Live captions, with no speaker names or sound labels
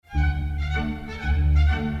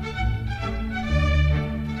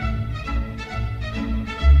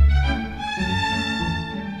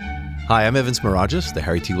Hi, I'm Evans Mirageas, the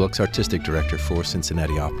Harry T. Wilkes Artistic Director for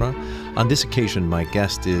Cincinnati Opera. On this occasion, my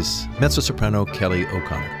guest is mezzo-soprano Kelly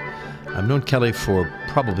O'Connor. I've known Kelly for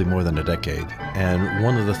probably more than a decade, and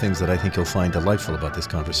one of the things that I think you'll find delightful about this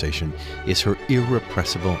conversation is her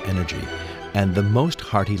irrepressible energy and the most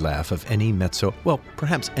hearty laugh of any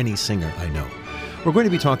perhaps any singer I know. We're going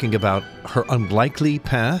to be talking about her unlikely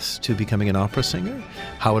path to becoming an opera singer,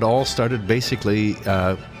 how it all started basically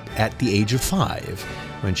at the age of 5,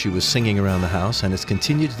 when she was singing around the house, and has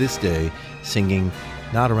continued to this day singing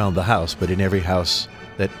not around the house, but in every house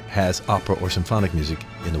that has opera or symphonic music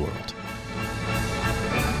in the world.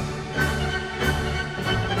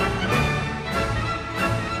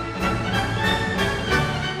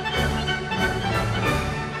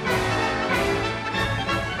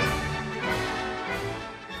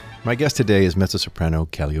 My guest today is mezzo-soprano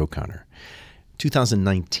Kelly O'Connor.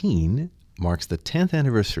 2019 marks the 10th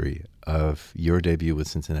anniversary of your debut with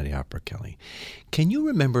Cincinnati Opera, Kelly. Can you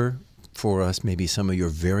remember for us maybe some of your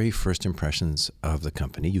very first impressions of the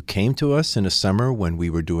company? You came to us in a summer when we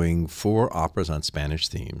were doing 4 operas on Spanish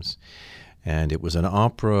themes, and it was an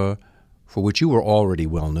opera for which you were already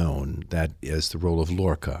well known, that is the role of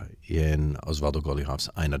Lorca in Osvaldo Golijov's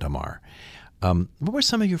Aina Damar. What were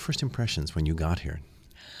some of your first impressions when you got here?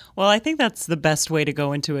 Well, I think that's the best way to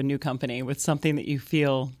go into a new company, with something that you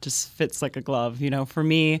feel just fits like a glove. You know, for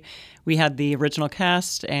me, we had the original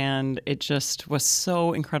cast, and it just was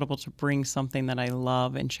so incredible to bring something that I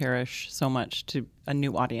love and cherish so much to a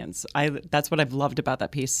new audience. That's what I've loved about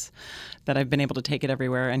that piece, that I've been able to take it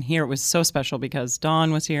everywhere. And here it was so special because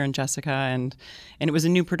Dawn was here and Jessica, and it was a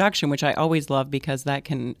new production, which I always love because that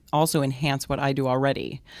can also enhance what I do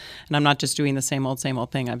already. And I'm not just doing the same old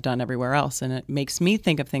thing I've done everywhere else. And it makes me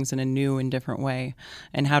think of things in a new and different way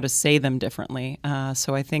and how to say them differently.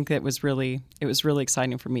 So I think it was really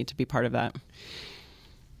exciting for me to be part of that.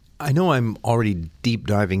 I know I'm already deep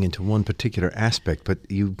diving into one particular aspect, but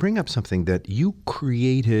you bring up something that you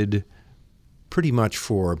created pretty much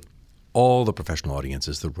for all the professional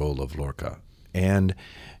audiences, the role of Lorca. And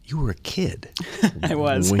you were a kid. I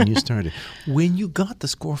was. When you started. When you got the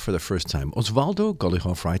score for the first time, Osvaldo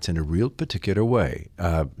Golijov writes in a real particular way,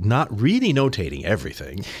 not really notating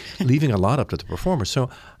everything, leaving a lot up to the performer.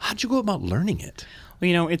 So how'd you go about learning it? Well,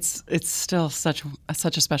 you know, it's still such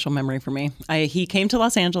a special memory for me. He came to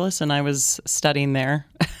Los Angeles, and I was studying there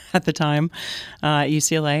at the time at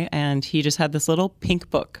UCLA, and he just had this little pink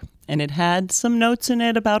book, and it had some notes in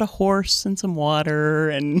it about a horse and some water,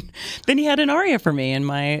 and then he had an aria for me, and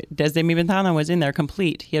my Desde mi ventana was in there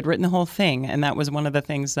complete. He had written the whole thing, and that was one of the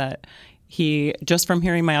things that he, just from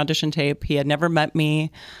hearing my audition tape, he had never met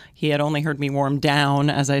me. He had only heard me warm down,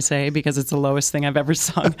 as I say, because it's the lowest thing I've ever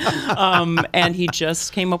sung. And he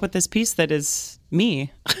just came up with this piece that is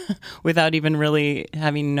me without even really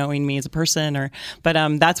knowing me as a person.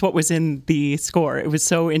 But that's what was in the score. It was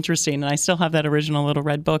so interesting. And I still have that original little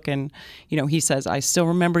red book. And, you know, he says, I still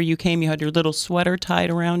remember you came, you had your little sweater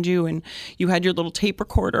tied around you, and you had your little tape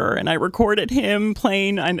recorder. And I recorded him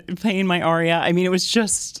playing my aria. I mean, it was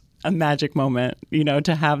just a magic moment, you know,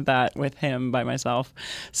 to have that with him by myself.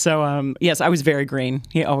 So, yes, I was very green.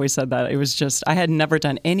 He always said that. It was just, I had never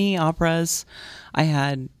done any operas. I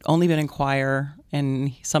had only been in choir,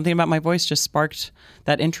 and something about my voice just sparked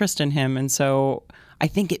that interest in him. And so I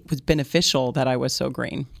think it was beneficial that I was so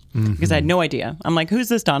green. Mm-hmm. Because I had no idea. I'm like, who's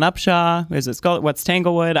this Don Upshaw? Who's this? What's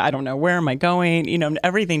Tanglewood? I don't know. Where am I going? You know,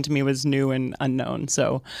 everything to me was new and unknown.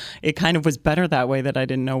 So it kind of was better that way, that I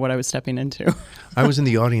didn't know what I was stepping into. I was in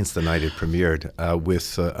the audience the night it premiered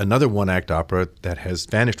with another one-act opera that has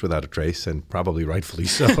vanished without a trace, and probably rightfully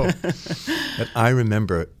so. But I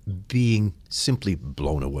remember being simply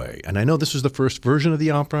blown away. And I know this was the first version of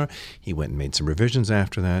the opera. He went and made some revisions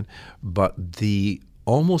after that. But the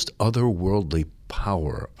almost otherworldly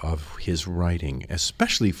power of his writing,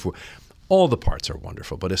 especially for all the parts are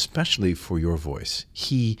wonderful, but especially for your voice.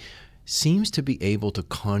 He seems to be able to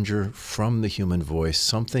conjure from the human voice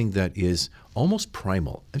something that is almost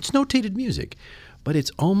primal. It's notated music, but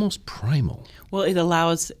it's almost primal. Well, it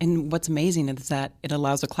allows, and what's amazing is that it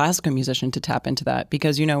allows a classical musician to tap into that,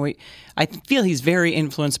 because, you know, I feel he's very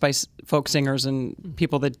influenced by folk singers and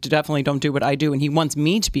people that definitely don't do what I do, and he wants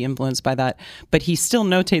me to be influenced by that, but he still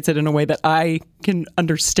notates it in a way that I can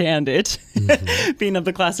understand it, being of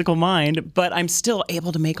the classical mind, but I'm still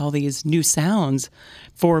able to make all these new sounds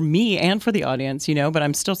for me and for the audience, you know, but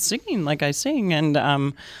I'm still singing like I sing, and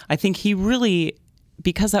I think he really,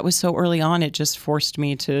 because that was so early on, it just forced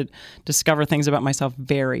me to discover things about myself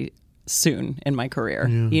very soon in my career,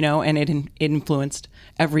 you know, and it influenced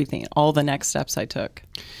everything, all the next steps I took.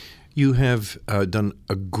 You have done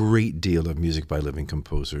a great deal of music by living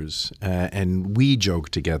composers, and we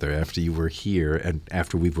joked together after you were here and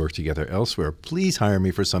after we've worked together elsewhere, please hire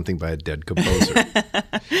me for something by a dead composer.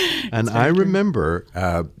 And I remember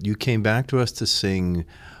you came back to us to sing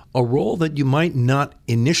a role that you might not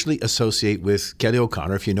initially associate with Kelly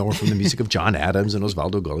O'Connor, if you know her from the music of John Adams and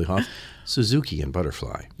Osvaldo Golijov, Suzuki in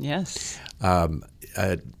Butterfly. Yes. What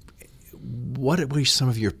were some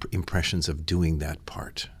of your impressions of doing that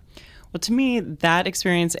part? Well, to me, that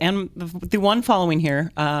experience and the one following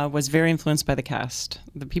here was very influenced by the cast.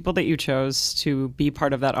 The people that you chose to be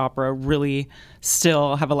part of that opera really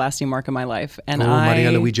still have a lasting mark in my life. And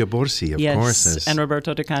Maria Luigia Borsi, of course. Yes, and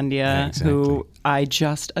Roberto de Candia, who I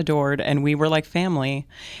just adored, and we were like family.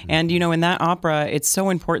 And, you know, in that opera, it's so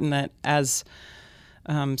important that as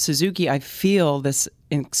Suzuki, I feel this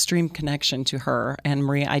extreme connection to her. And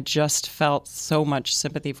Maria, I just felt so much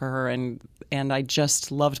sympathy for her, and I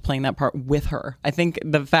just loved playing that part with her. I think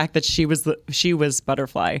the fact that she was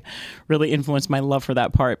Butterfly really influenced my love for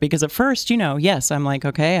that part, because at first, you know, yes, I'm like,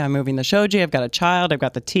 okay, I'm moving the shoji, I've got a child, I've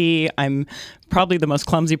got the tea, I'm probably the most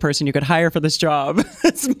clumsy person you could hire for this job.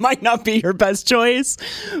 This might not be your best choice,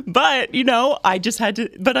 but, you know, I just had to,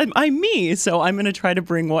 but I'm me, so I'm going to try to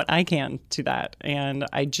bring what I can to that. And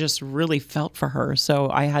I just really felt for her, so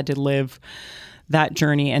I had to live that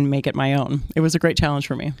journey and make it my own. It was a great challenge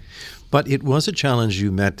for me. But it was a challenge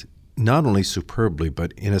you met not only superbly,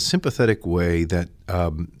 but in a sympathetic way that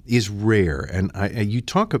is rare. And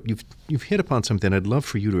you've hit upon something I'd love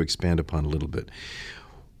for you to expand upon a little bit.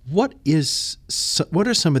 What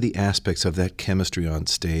are some of the aspects of that chemistry on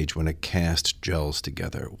stage when a cast gels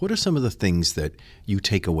together? What are some of the things that you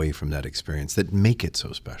take away from that experience that make it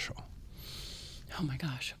so special? Oh my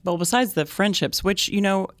gosh. Well, besides the friendships, which, you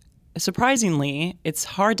know, surprisingly, it's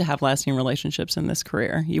hard to have lasting relationships in this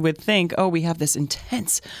career. You would think, oh, we have this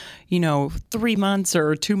intense, 3 months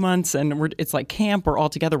or 2 months, and it's like camp. We're all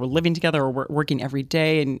together. We're living together, or we're working every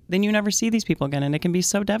day, and then you never see these people again, and it can be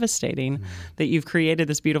so devastating that you've created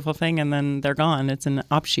this beautiful thing, and then they're gone. It's an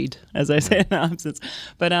Abschied, as I say in absence.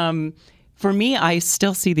 But for me, I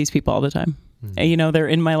still see these people all the time. You know, they're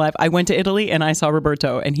in my life. I went to Italy and I saw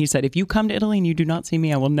Roberto, and he said, if you come to Italy and you do not see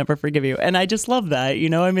me, I will never forgive you. And I just love that,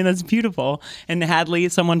 I mean, that's beautiful. And Hadley,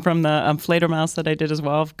 someone from the Fledermaus that I did as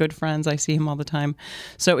well, good friends, I see him all the time.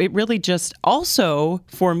 So it really just, also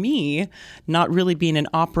for me, not really being an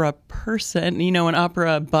opera person, an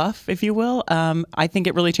opera buff, if you will, I think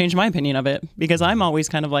it really changed my opinion of it, because I'm always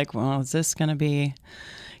kind of like, well, is this going to be...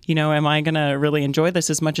 am I going to really enjoy this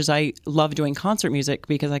as much as I love doing concert music,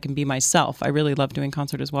 because I can be myself? I really love doing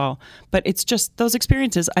concert as well. But it's just those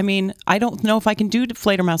experiences. I mean, I don't know if I can do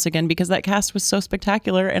Fledermaus again, because that cast was so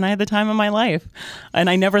spectacular and I had the time of my life. And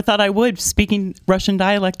I never thought I would, speaking Russian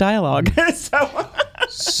dialogue.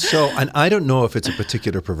 So, and I don't know if it's a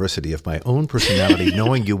particular perversity of my own personality,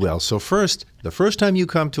 knowing you well. So the first time you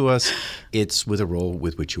come to us, it's with a role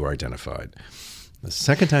with which you are identified. The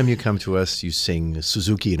second time you come to us, you sing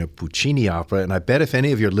Suzuki in a Puccini opera, and I bet if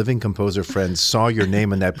any of your living composer friends saw your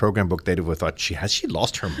name in that program book, they'd have thought, has she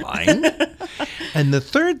lost her mind? And the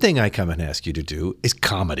third thing I come and ask you to do is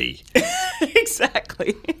comedy.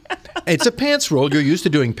 Exactly. It's a pants role. You're used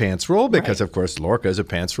to doing pants role because, Of course, Lorca is a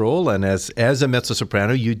pants role, and as a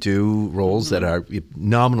mezzo-soprano, you do roles that are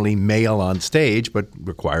nominally male on stage but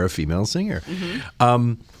require a female singer.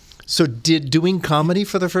 So did doing comedy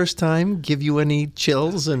for the first time give you any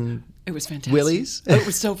chills and It was fantastic. willies? It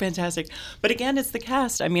was so fantastic. But again, it's the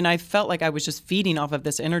cast. I mean, I felt like I was just feeding off of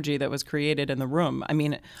this energy that was created in the room. I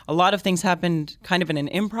mean, a lot of things happened kind of in an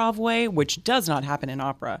improv way, which does not happen in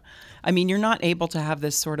opera. I mean, you're not able to have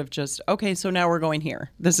this sort of just, okay, so now we're going here.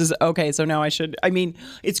 This is, okay, so now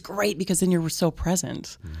it's great because then you're so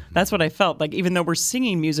present. That's what I felt. Like, even though we're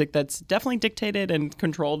singing music that's definitely dictated and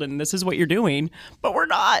controlled, and this is what you're doing, but we're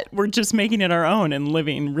not. We're just making it our own and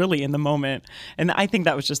living really in the moment. And I think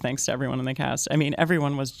that was just thanks to everyone in the cast. I mean,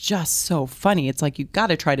 everyone was just so funny. It's like, you got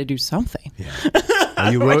to try to do something. Yeah.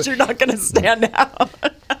 Otherwise, you're not going to stand out.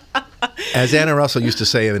 As Anna Russell used to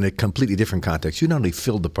say in a completely different context, you not only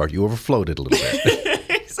filled the part, you overflowed it a little bit.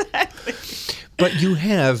 Exactly. But you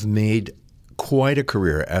have made quite a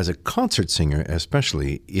career as a concert singer,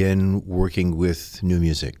 especially in working with new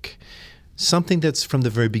music. Something that's from the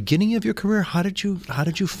very beginning of your career. How did you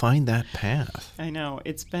find that path? I know.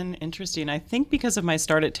 It's been interesting. I think because of my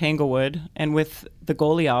start at Tanglewood and with the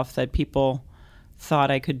Golijov, that people thought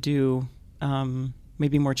I could do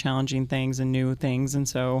maybe more challenging things and new things. And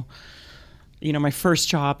so my first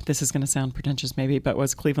job, this is going to sound pretentious maybe, but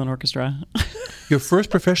was Cleveland Orchestra. Your first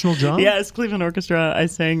professional job? Yes, Cleveland Orchestra. I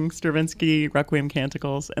sang Stravinsky Requiem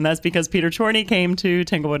canticles, and that's because Peter Chorney came to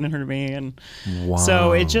Tanglewood and heard me. And wow.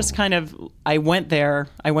 So it just kind of, I went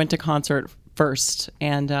to concert first.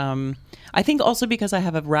 And I think also because I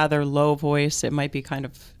have a rather low voice, it might be kind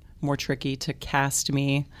of more tricky to cast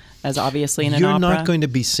me as obviously in an opera. You're not going to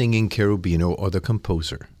be singing Cherubino or the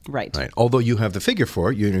composer. Right. Although you have the figure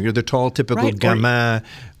for it. You're the tall, typical gamin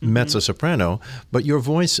mezzo-soprano. But your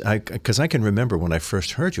voice, because I can remember when I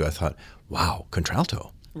first heard you, I thought, wow,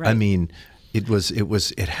 contralto. Right. I mean, it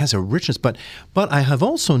has a richness. But I have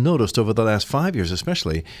also noticed over the last 5 years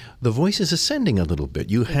especially, the voice is ascending a little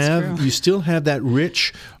bit. You still have that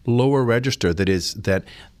rich lower register that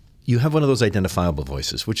you have one of those identifiable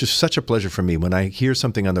voices, which is such a pleasure for me. When I hear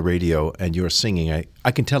something on the radio and you're singing,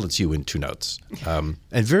 I can tell it's you in two notes. And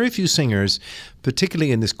very few singers,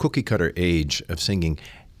 particularly in this cookie-cutter age of singing,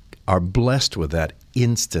 are blessed with that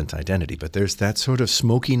instant identity. But there's that sort of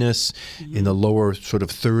smokiness in the lower sort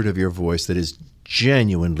of third of your voice that is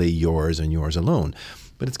genuinely yours and yours alone.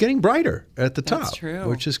 But it's getting brighter at the top,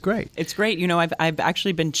 which is great. It's great. I've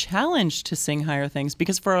actually been challenged to sing higher things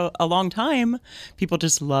because for a long time, people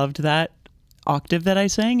just loved that octave that I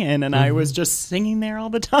sang in, and I was just singing there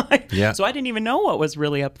all the time. Yeah. So I didn't even know what was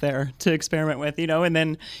really up there to experiment with, and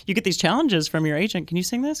then you get these challenges from your agent. Can you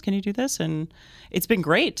sing this? Can you do this? And it's been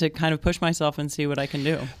great to kind of push myself and see what I can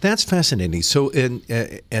do. That's fascinating. So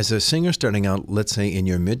as a singer starting out, let's say in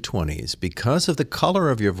your mid-20s, because of the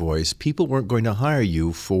color of your voice, people weren't going to hire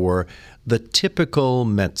you for the typical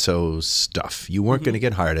mezzo stuff. You weren't going to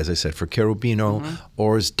get hired, as I said, for Cherubino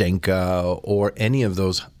or Zdenka or any of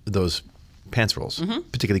those pants roles,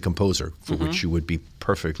 particularly composer, for which you would be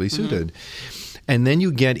perfectly suited. And then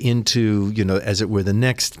you get into, as it were, the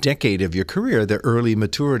next decade of your career, the early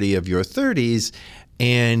maturity of your 30s,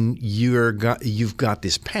 and you've got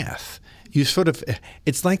this path. You sort of,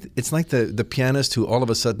 it's like the pianist who all of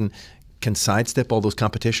a sudden can sidestep all those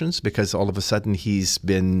competitions because all of a sudden he's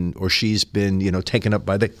been or she's been, taken up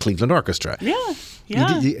by the Cleveland Orchestra. Yeah.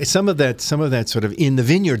 Some of that sort of in the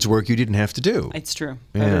vineyards work you didn't have to do. It's true.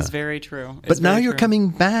 That is very true. But now you're coming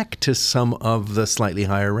back to some of the slightly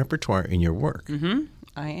higher repertoire in your work. Mm-hmm.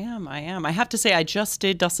 I am. I have to say, I just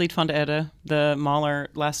did Das Lied von der Erde, the Mahler,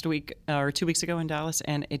 last week or 2 weeks ago in Dallas,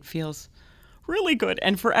 and it feels really good.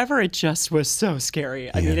 And forever, it just was so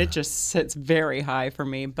scary. I mean, it just sits very high for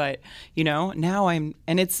me. But, now and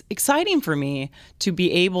it's exciting for me to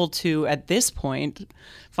be able to, at this point,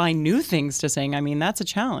 find new things to sing. I mean, that's a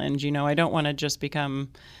challenge. I don't want to just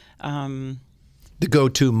become the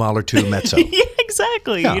go-to Mahler 2 mezzo. Yeah,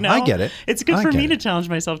 exactly. Yeah, I get it. It's good for me to challenge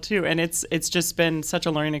myself too, and it's just been such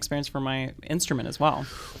a learning experience for my instrument as well.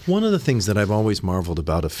 One of the things that I've always marveled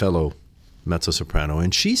about a fellow mezzo-soprano,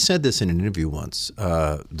 and she said this in an interview once,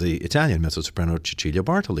 the Italian mezzo-soprano Cecilia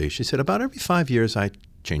Bartoli, she said, about every 5 years I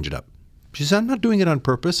change it up. She said, I'm not doing it on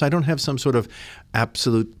purpose. I don't have some sort of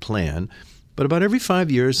absolute plan. But about every 5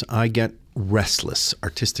 years, I get restless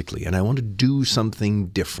artistically, and I want to do something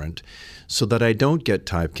different so that I don't get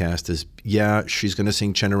typecast as, she's going to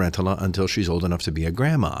sing Cenerentola until she's old enough to be a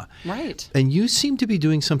grandma. Right. And you seem to be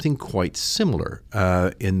doing something quite similar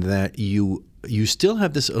in that you still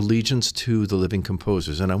have this allegiance to the living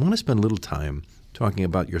composers. And I want to spend a little time talking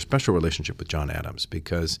about your special relationship with John Adams,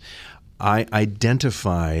 because I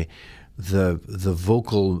identify the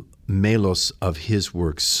vocal melos of his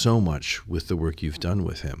work so much with the work you've done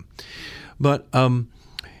with him. But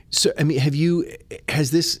so, I mean,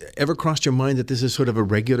 has this ever crossed your mind that this is sort of a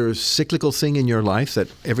regular cyclical thing in your life, that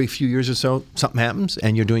every few years or so something happens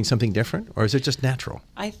and you're doing something different? Or is it just natural?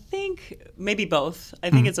 I think maybe both. I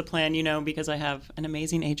think it's a plan, because I have an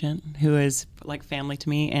amazing agent who is like family to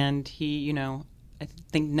me, and he, I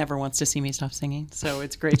think never wants to see me stop singing. So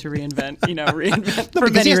it's great to reinvent for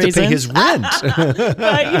because many he has reasons. to pay his rent.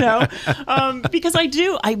 But, because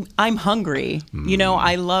I'm hungry.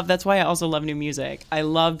 That's why I also love new music. I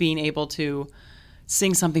love being able to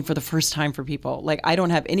sing something for the first time for people. Like, I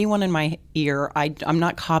don't have anyone in my ear. I'm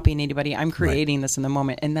not copying anybody. I'm creating this in the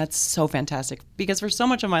moment. And that's so fantastic. Because for so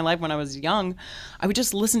much of my life when I was young, I would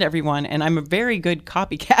just listen to everyone, and I'm a very good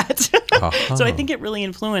copycat. So I think it really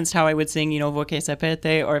influenced how I would sing, Voce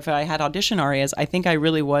Sapete, or if I had audition arias, I think I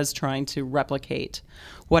really was trying to replicate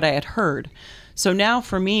what I had heard. So now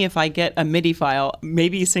for me, if I get a MIDI file,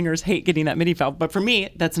 maybe singers hate getting that MIDI file, but for me,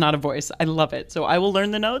 that's not a voice. I love it. So I will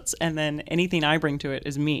learn the notes, and then anything I bring to it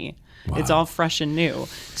is me. Wow. It's all fresh and new.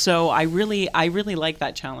 So I really like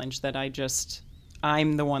that challenge, that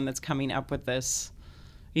I'm the one that's coming up with this,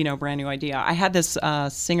 brand new idea. I had this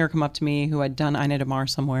singer come up to me who had done Ina de Mar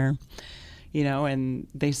somewhere, and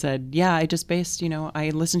they said, yeah, I just based, I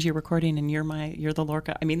listened to your recording and you're the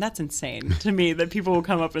Lorca. I mean, that's insane to me that people will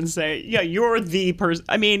come up and say, yeah, you're the person.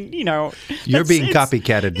 I mean, you're being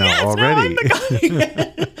copycatted now already. No, I'm the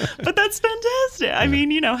copycat. But that's fantastic. I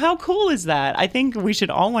mean, how cool is that? I think we should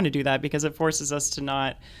all want to do that because it forces us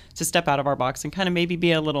to step out of our box and kind of maybe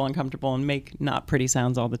be a little uncomfortable and make not pretty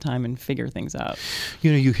sounds all the time and figure things out.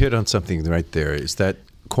 You hit on something right there, is that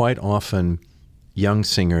quite often young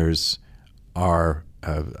singers are,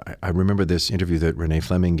 I remember this interview that Renee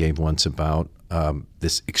Fleming gave once about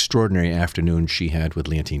this extraordinary afternoon she had with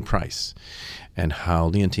Leontyne Price, and how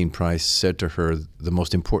Leontyne Price said to her the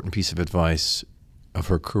most important piece of advice of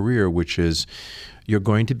her career, which is, you're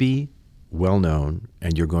going to be well known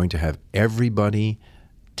and you're going to have everybody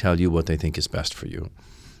tell you what they think is best for you.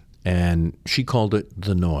 And she called it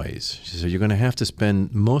the noise. She said, you're going to have to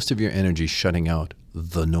spend most of your energy shutting out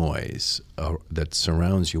the noise that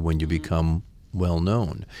surrounds you when you become well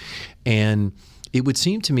known. And it would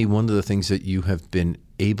seem to me one of the things that you have been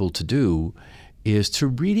able to do is to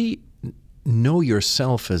really know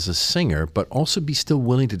yourself as a singer, but also be still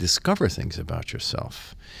willing to discover things about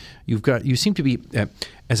yourself. You seem to be,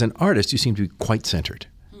 as an artist, you seem to be quite centered.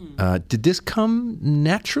 Did this come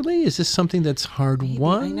naturally? Is this something that's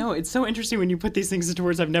hard-won? I know. It's so interesting when you put these things into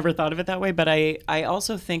words. I've never thought of it that way, but I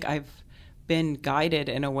also think I've been guided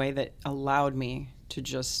in a way that allowed me to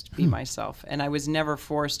just be myself. And I was never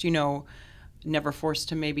forced, never forced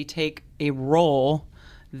to maybe take a role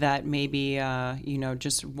that maybe,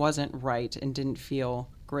 just wasn't right and didn't feel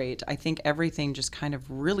great. I think everything just kind of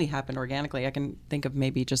really happened organically. I can think of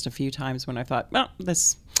maybe just a few times when I thought, we're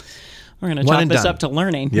going to chalk this up to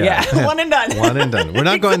learning. Yeah. One and done. One and done. We're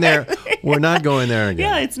not going there. We're not going there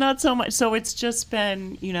again. Yeah, it's not so much. So it's just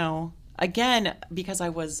been, again, because I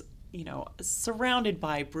was, surrounded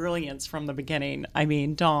by brilliance from the beginning. I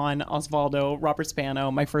mean, Don, Osvaldo, Robert Spano,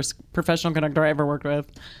 my first professional conductor I ever worked with.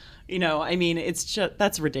 It's just,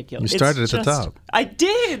 that's ridiculous. You started at the top. I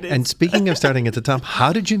did. And speaking of starting at the top,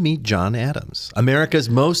 how did you meet John Adams, America's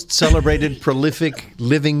most celebrated, prolific,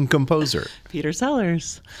 living composer? Peter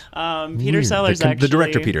Sellers. Peter Sellers, actually. The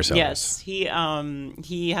director, Peter Sellers. Yes.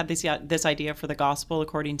 He had this idea for the Gospel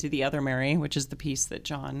According to the Other Mary, which is the piece that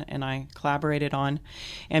John and I collaborated on.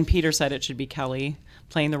 And Peter said it should be Kelly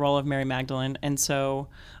playing the role of Mary Magdalene. And so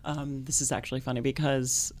this is actually funny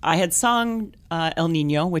because I had sung El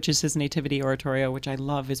Nino, which is his Nativity Oratorio, which I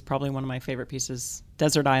love, is probably one of my favorite pieces.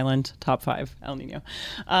 Desert Island, top 5, El Nino.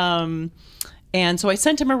 And so I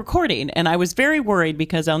sent him a recording, and I was very worried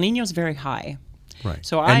because El Nino is very high. Right.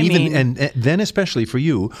 So and then especially for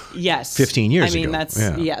you, yes, 15 years ago.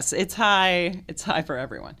 Yes, it's high. It's high for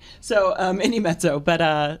everyone. So any mezzo,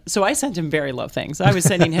 but so I sent him very low things. I was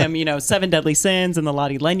sending him, 7 Deadly Sins and the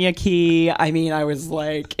Lottie Lenya key. I mean, I was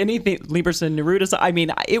like anything Lieberson Neruda. I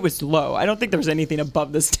mean, it was low. I don't think there was anything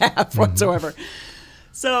above the staff whatsoever.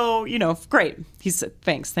 So, great. He said,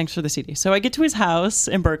 thanks for the CD. So I get to his house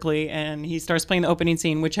in Berkeley, and he starts playing the opening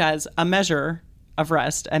scene, which has a measure of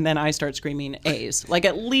rest, and then I start screaming A's, like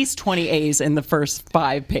at least 20 A's in the first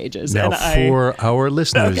 5 pages. Now, for our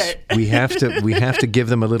listeners, we have to give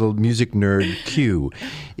them a little music nerd cue.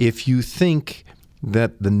 If you think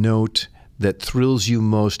that the note that thrills you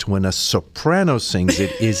most when a soprano sings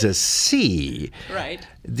it is a C, right?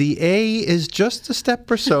 The A is just a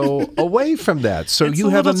step or so away from that. So you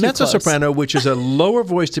have a mezzo-soprano, which is a lower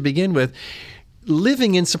voice to begin with,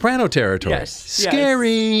 living in soprano territory. Yes.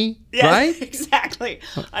 Scary, yes. right? Exactly.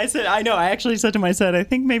 I said, I know. I actually said to my set, I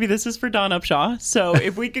think maybe this is for Don Upshaw. So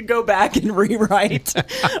if we could go back and rewrite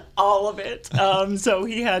all of it. So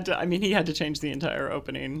he had to change the entire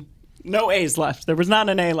opening. No A's left. There was not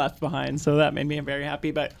an A left behind. So that made me very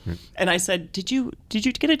happy. And I said, did you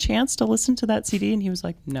get a chance to listen to that CD? And he was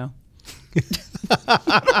like, no.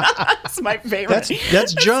 It's my favorite.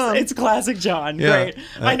 That's John. It's classic John. Yeah. Great.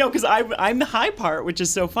 I know, because I'm the high part, which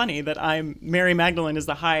is so funny that Mary Magdalene is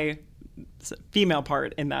the high female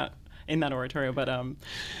part in that oratorio. But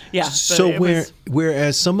yeah. So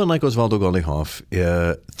whereas someone like Osvaldo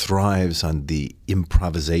Golijov thrives on the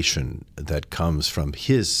improvisation that comes from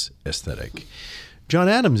his aesthetic, John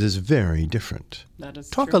Adams is very different. That is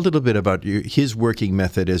Talk true. a little bit about his working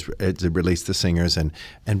method as it relates to singers and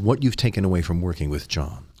what you've taken away from working with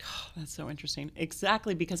John. That's so interesting.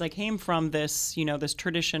 Exactly, because I came from this, this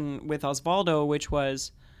tradition with Osvaldo, which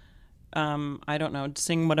was I don't know,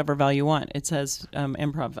 sing whatever vowel you want. It says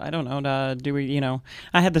improv. I don't know. Do we,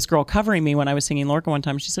 I had this girl covering me when I was singing Lorca one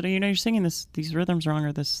time. She said, you're singing these rhythms wrong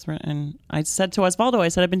or this. And I said to Osvaldo,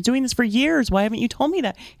 I've been doing this for years. Why haven't you told me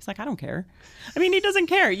that? He's like, I don't care. I mean, he doesn't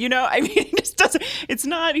care, he just doesn't. It's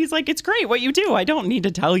not, he's like, it's great what you do. I don't need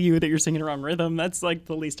to tell you that you're singing the wrong rhythm. That's like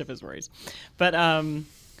the least of his worries. But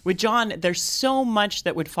with John, there's so much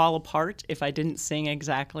that would fall apart if I didn't sing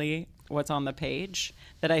exactly what's on the page,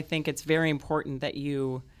 that I think it's very important that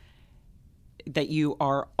you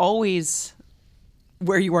are always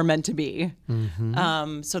where you are meant to be.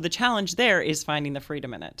 Mm-hmm. So the challenge there is finding the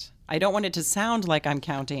freedom in it. I don't want it to sound like I'm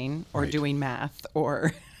counting or doing math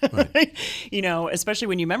or, especially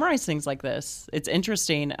when you memorize things like this. It's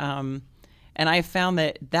interesting. And I found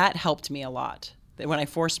that helped me a lot when I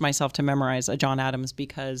forced myself to memorize a John Adams,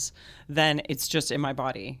 because then it's just in my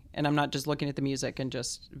body and I'm not just looking at the music and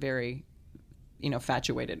just very,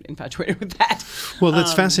 infatuated with that. Well,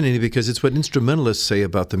 that's fascinating, because it's what instrumentalists say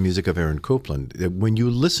about the music of Aaron Copland. When you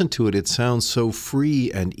listen to it, it sounds so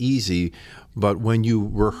free and easy, but when you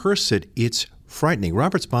rehearse it, it's frightening.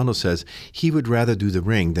 Robert Spano says he would rather do The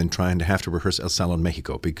Ring than trying to have to rehearse El Salón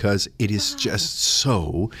Mexico, because it is just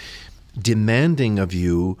so demanding of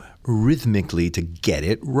you rhythmically to get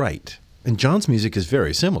it right. And John's music is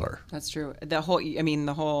very similar. That's true. The whole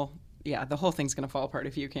thing's going to fall apart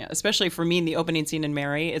if you can't. Especially for me in the opening scene in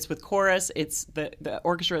Mary, it's with chorus. It's the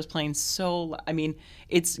orchestra is playing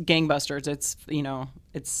it's gangbusters.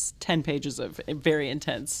 It's 10 pages of very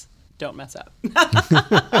intense. Don't mess up. And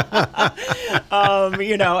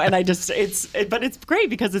but it's great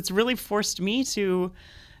because it's really forced me to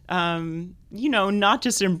not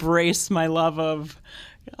just embrace my love of,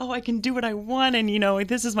 I can do what I want, and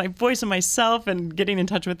this is my voice and myself, and getting in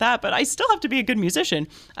touch with that. But I still have to be a good musician.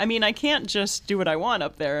 I mean, I can't just do what I want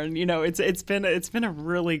up there. And it's been a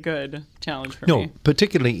really good challenge for me. No,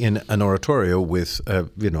 particularly in an oratorio with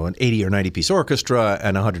an 80 or 90 piece orchestra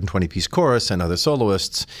and a 120 piece chorus and other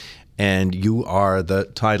soloists. And you are the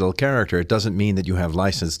title character. It doesn't mean that you have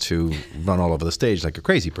license to run all over the stage like a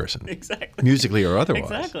crazy person. Exactly. Musically or otherwise.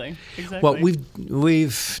 Exactly. Well,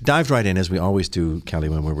 we've dived right in, as we always do, Kelly,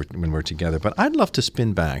 when we're together. But I'd love to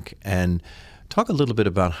spin back and talk a little bit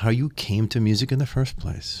about how you came to music in the first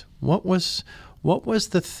place. What was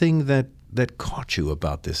the thing that caught you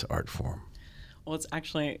about this art form? Well,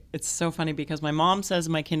 it's so funny because my mom says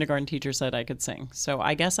my kindergarten teacher said I could sing. So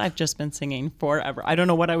I guess I've just been singing forever. I don't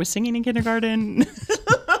know what I was singing in kindergarten,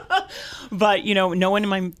 but no one in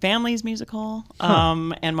my family is musical.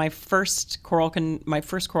 And my first choral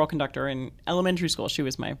conductor in elementary school, she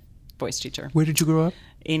was my voice teacher. Where did you grow up?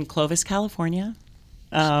 In Clovis, California.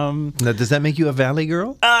 Now, does that make you a Valley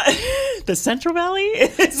girl? The Central Valley?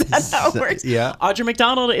 Is that how it works? Yeah. Audra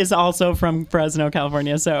McDonald is also from Fresno,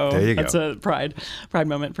 California, so there you that's go. A pride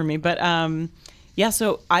moment for me. But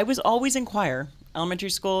so I was always in choir.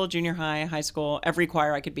 Elementary school, junior high, high school, every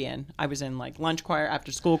choir I could be in. I was in like lunch choir,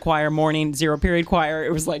 after school choir, morning, zero period choir.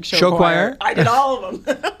 It was like show choir. I did all of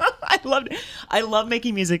them. I loved it. I love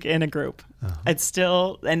making music in a group. Uh-huh. It's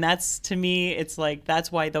still, and that's, to me, it's like,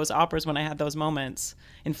 that's why those operas, when I had those moments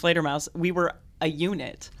in Fledermaus, we were a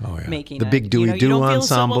unit making the big Dewey-Doo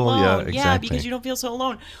ensemble. So yeah, exactly. Yeah, because you don't feel so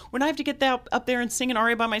alone. When I have to get up there and sing an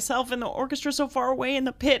aria by myself, and the orchestra's so far away, in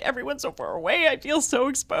the pit, everyone's so far away, I feel so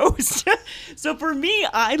exposed. So for me,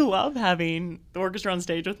 I love having the orchestra on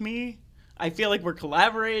stage with me. I feel like we're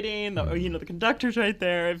collaborating. The conductor's right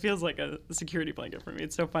there. It feels like a security blanket for me.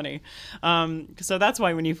 It's so funny. So that's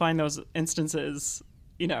why when you find those instances,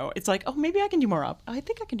 it's like, maybe I can do more opera. I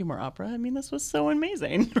think I can do more opera. I mean, this was so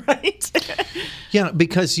amazing, right? Yeah,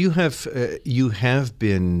 because you have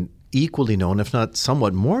been equally known, if not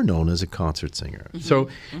somewhat more known, as a concert singer. Mm-hmm. So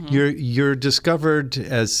you're discovered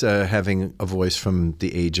as having a voice from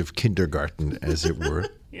the age of kindergarten, as it were.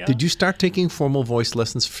 Yeah. Did you start taking formal voice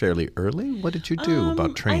lessons fairly early? What did you do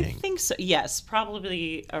about training? I think so. Yes,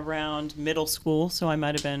 probably around middle school. So I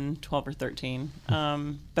might have been 12 or 13.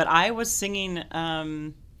 But I was singing.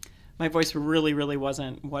 My voice really, really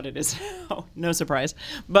wasn't what it is now. No surprise.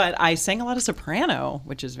 But I sang a lot of soprano,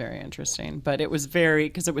 which is very interesting. But it was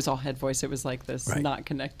because it was all head voice. It was like this not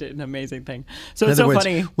connected and amazing thing. So it's so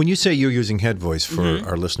funny. When you say you're using head voice for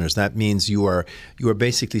our listeners, that means you are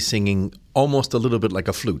basically singing almost a little bit like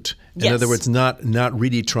a flute. In other words, not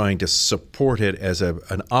really trying to support it as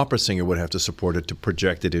an opera singer would have to support it to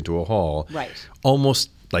project it into a hall. Right. Almost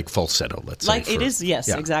like falsetto, let's say. Like it is, yes,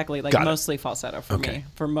 exactly. Like mostly falsetto for me,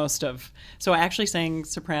 for most of. So I actually sang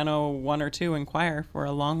soprano 1 or 2 in choir for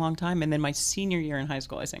a long, long time. And then my senior year in high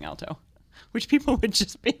school, I sang alto. which people would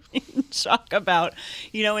just be in shock about,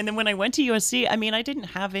 and then when I went to USC, I mean, I didn't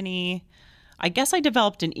have any, I guess I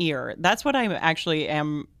developed an ear. That's what I actually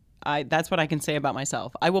am. That's what I can say about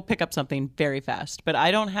myself. I will pick up something very fast, but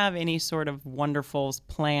I don't have any sort of wonderful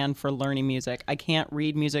plan for learning music. I can't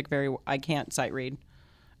read music I can't sight read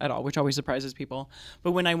at all, which always surprises people.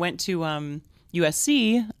 But when I went to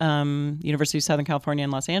USC, University of Southern California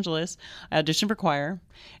in Los Angeles, I auditioned for choir,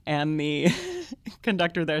 and the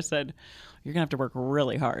conductor there said, "You're going to have to work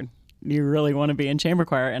really hard. You really want to be in chamber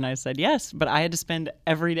choir?" And I said, yes, but I had to spend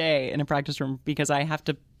every day in a practice room because I have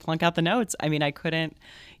to plunk out the notes. I mean, I couldn't,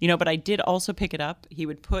 but I did also pick it up. He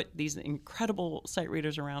would put these incredible sight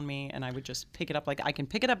readers around me, and I would just pick it up. Like, I can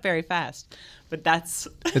pick it up very fast, but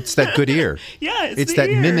it's that good ear. Yeah, it's that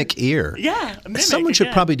ear. Mimic ear. Yeah, mimic, someone should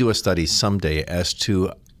again. probably do a study someday as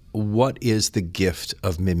to what is the gift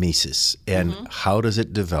of mimesis and how does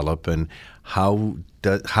it develop, and how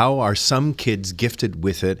are some kids gifted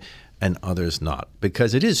with it and others not?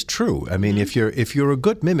 Because it is true. I mean, if you're a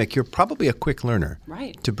good mimic, you're probably a quick learner,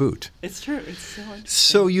 right? To boot. It's true. It's so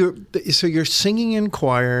interesting. So you're singing in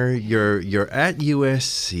choir. You're at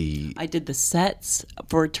USC. I did the sets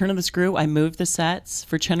for Turn of the Screw. I moved the sets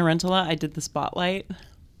for Cenerentola. I did the spotlight.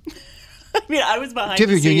 I mean, I was behind. Do you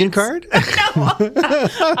have the your union scenes. card? No,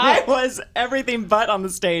 I was everything but on the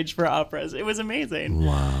stage for operas. It was amazing.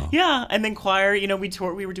 Wow. Yeah, and then choir. We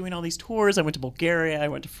toured. We were doing all these tours. I went to Bulgaria. I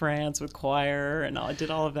went to France with choir, and I did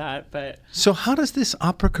all of that. But so, how does this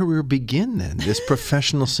opera career begin then? This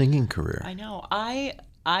professional singing career? I know.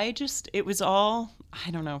 I just, it was all,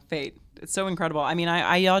 I don't know, fate. It's so incredible. I mean,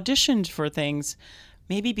 I auditioned for things.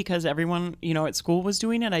 Maybe because everyone, at school was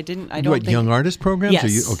doing it. I don't think... Young artist programs?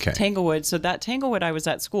 Yes, Okay. Tanglewood. So that Tanglewood, I was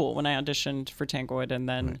at school when I auditioned for Tanglewood, and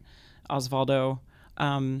then Osvaldo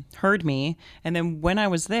heard me. And then when I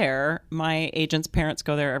was there, my agent's parents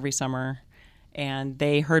go there every summer, and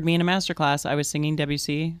they heard me in a masterclass. I was singing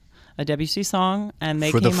a Debussy song, and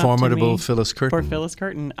they for came the up formidable to me Phyllis Curtin. For Phyllis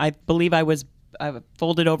Curtin. I believe I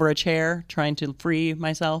folded over a chair trying to free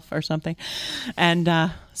myself or something.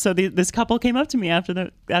 And so this couple came up to me after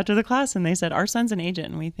the class, and they said, "Our son's an agent,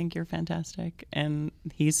 and we think you're fantastic." And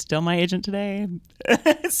he's still my agent today.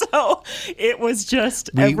 So it was just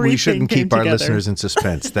everything we shouldn't came keep our together. listeners in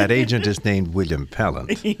suspense. That agent is named William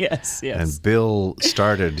Pallant. Yes. And Bill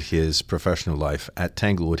started his professional life at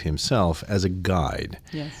Tanglewood himself as a guide.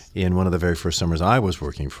 Yes. In one of the very first summers I was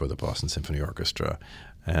working for the Boston Symphony Orchestra.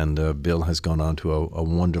 And Bill has gone on to a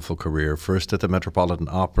wonderful career, first at the Metropolitan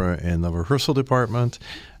Opera in the rehearsal department,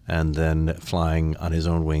 and then flying on his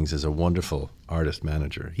own wings as a wonderful artist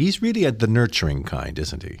manager. He's really the nurturing kind,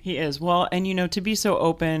 isn't he? He is. Well, and to be so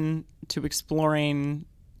open to exploring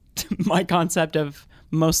my concept of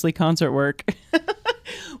mostly concert work,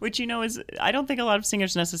 which, is, I don't think a lot of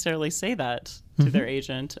singers necessarily say that to their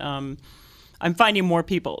agent. I'm finding more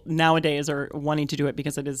people nowadays are wanting to do it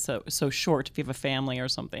because it is so short. If you have a family or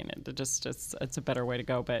something, it's a better way to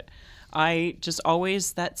go. But I just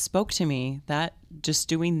always, that spoke to me, that just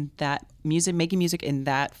doing that music, making music in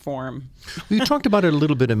that form. We talked about it a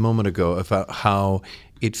little bit a moment ago about how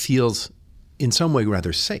it feels in some way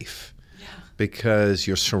rather safe. Yeah. Because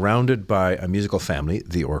you're surrounded by a musical family,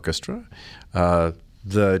 the orchestra.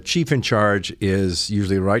 The chief in charge is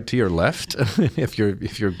usually right to your left if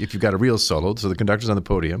you've got a real solo. So the conductor's on the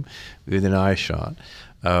podium with an eye shot.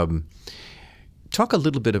 Talk a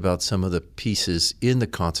little bit about some of the pieces in the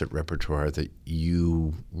concert repertoire that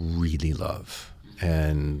you really love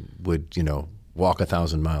and would, walk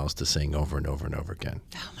 1,000 miles to sing over and over and over again.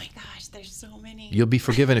 Oh my gosh, there's so many. You'll be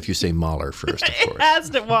forgiven if you say Mahler first, of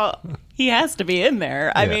course. He has to be in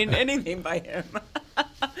there. I mean, anything by him.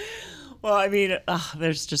 Well, I mean,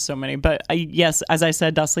 there's just so many. But yes, as I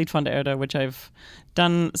said, Das Lied von der Erde, which I've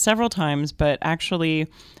done several times. But actually,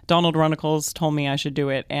 Donald Runnicles told me I should do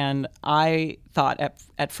it. And I thought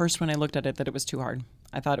at first when I looked at it that it was too hard.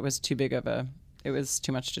 I thought it was too big of it was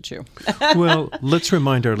too much to chew. Well, let's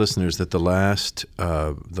remind our listeners that the last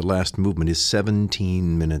movement is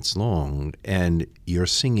 17 minutes long, and you're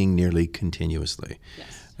singing nearly continuously.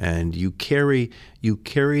 Yes. And you carry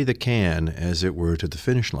the can, as it were, to the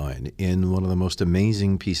finish line in one of the most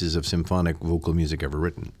amazing pieces of symphonic vocal music ever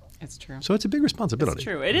written. It's true. So it's a big responsibility. It's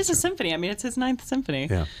true. It is a symphony. I mean, it's his 9th symphony.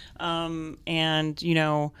 Yeah.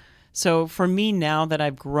 And, so for me now that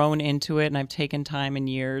I've grown into it and I've taken time and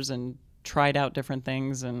years and tried out different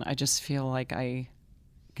things, and I just feel like I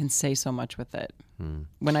can say so much with it.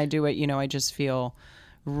 When I do it, I just feel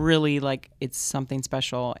really like it's something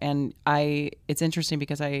special. And it's interesting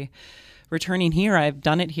because returning here, I've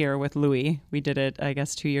done it here with Louis. We did it, I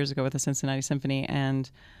guess, 2 years ago with the Cincinnati Symphony,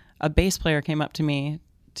 and a bass player came up to me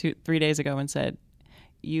 3 days ago and said,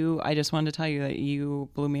 I just wanted to tell you that you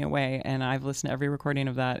blew me away, and I've listened to every recording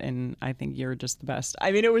of that, and I think you're just the best.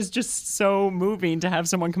 I mean, it was just so moving to have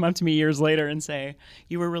someone come up to me years later and say,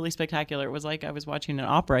 you were really spectacular. It was like I was watching an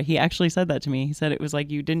opera. He actually said that to me. He said it was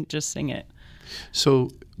like you didn't just sing it.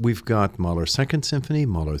 So we've got Mahler Second Symphony,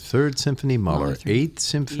 Mahler Third Symphony, Mahler Eighth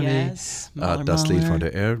Symphony, yes, Das Lied von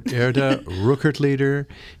der Erde, Ruckertlieder.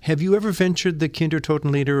 Have you ever ventured the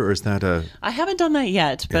Kindertotenlieder, or is that a... I haven't done that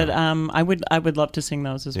yet, but I would love to sing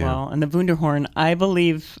those as well. And the Wunderhorn, I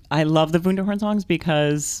love the Wunderhorn songs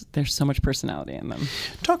because there's so much personality in them.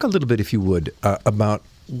 Talk a little bit, if you would, about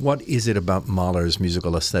what is it about Mahler's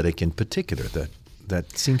musical aesthetic in particular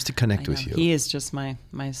that seems to connect with you? He is just my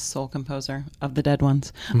soul composer of the dead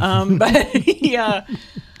ones. But yeah,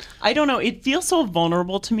 I don't know. It feels so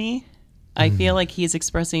vulnerable to me. I feel like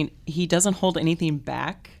he doesn't hold anything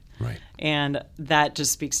back. Right. And that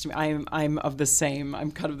just speaks to me. I'm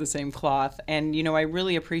cut of the same cloth. And, I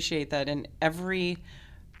really appreciate that in every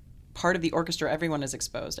part of the orchestra, everyone is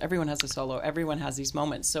exposed. Everyone has a solo. Everyone has these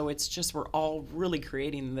moments. So it's just, we're all really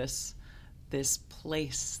creating this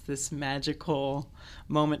place, this magical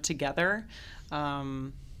moment together.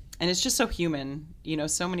 And it's just so human.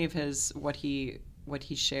 So many of what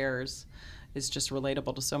he shares is just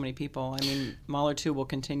relatable to so many people. I mean, Mahler 2 will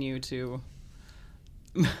continue to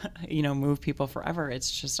move people forever.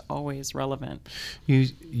 It's just always relevant.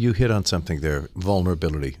 You hit on something there,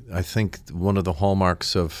 vulnerability. I think one of the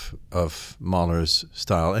hallmarks of Mahler's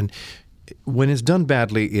style, and when it's done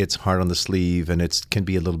badly, it's hard on the sleeve and it can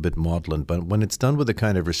be a little bit maudlin. But when it's done with the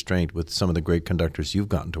kind of restraint with some of the great conductors you've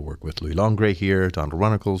gotten to work with, Louis Longray here, Donald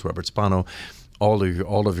Runnicles, Robert Spano, all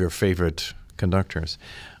of your favorite conductors,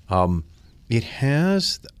 it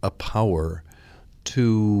has a power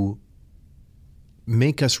to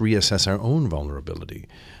make us reassess our own vulnerability.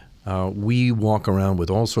 We walk around with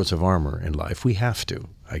all sorts of armor in life. We have to,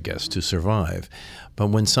 I guess, to survive. But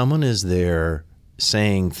when someone is there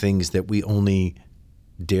saying things that we only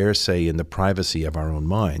dare say in the privacy of our own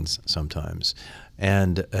minds sometimes,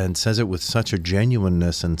 and says it with such a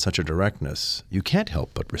genuineness and such a directness, you can't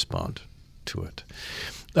help but respond to it.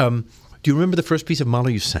 Do you remember the first piece of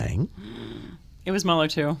Mahler you sang? It was Mahler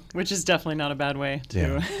 2, which is definitely not a bad way to...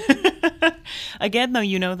 Yeah. Again,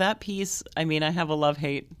 though, that piece, I mean, I have a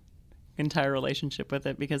love-hate entire relationship with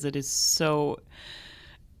it because it is so...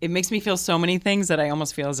 It makes me feel so many things that I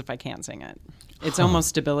almost feel as if I can't sing it. It's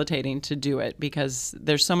almost debilitating to do it because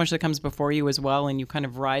there's so much that comes before you as well, and you kind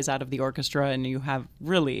of rise out of the orchestra and you have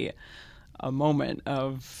really a moment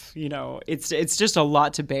of, it's just a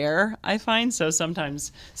lot to bear, I find. So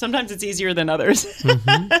sometimes it's easier than others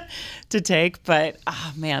to take. But,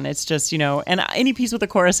 man, it's just, and any piece with a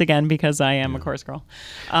chorus again because I am a chorus girl.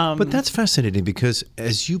 But that's fascinating because,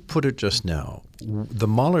 as you put it just now, the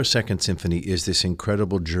Mahler Second Symphony is this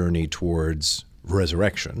incredible journey towards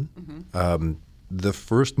resurrection. The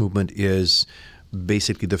first movement is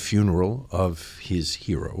basically the funeral of his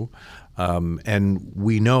hero. And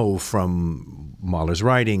we know from Mahler's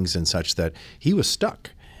writings and such that he was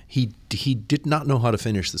stuck. He did not know how to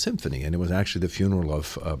finish the symphony, and it was actually the funeral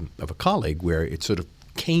of a colleague where it sort of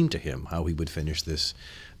came to him how he would finish this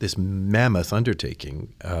mammoth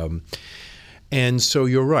undertaking. And so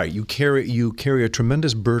you're right. You carry a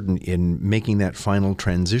tremendous burden in making that final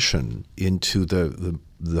transition into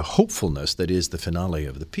the hopefulness that is the finale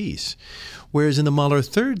of the piece. Whereas in the Mahler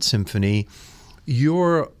Third Symphony,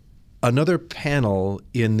 you're another panel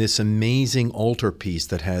in this amazing altarpiece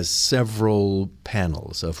that has several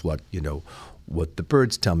panels of what the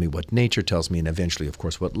birds tell me, what nature tells me, and eventually, of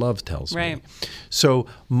course, what love tells me. So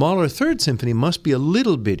Mahler Third Symphony must be a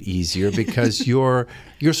little bit easier because you're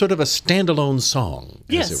sort of a standalone song,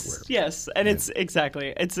 as it were. Yes, and it's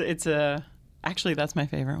exactly. It's a... Actually, that's my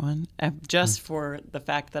favorite one, just for the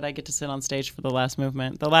fact that I get to sit on stage for the last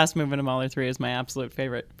movement. The last movement of Mahler 3 is my absolute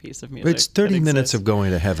favorite piece of music. It's 30 minutes of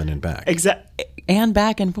going to heaven and back. And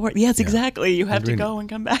back and forth. Yes, exactly. You have to go and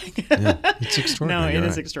come back. It's extraordinary. No, it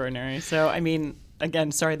is extraordinary. So, I mean,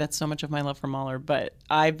 again, sorry, that's so much of my love for Mahler, but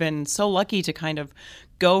I've been so lucky to kind of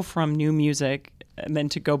go from new music and then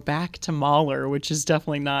to go back to Mahler, which is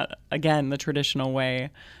definitely not, again, the traditional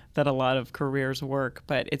way that a lot of careers work.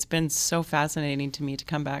 But it's been so fascinating to me to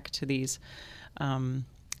come back to these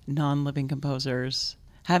non-living composers,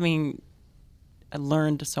 having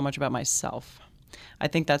learned so much about myself. I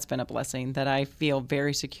think that's been a blessing, that I feel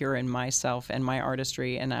very secure in myself and my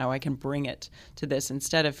artistry and how I can bring it to this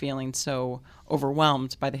instead of feeling so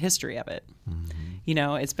overwhelmed by the history of it.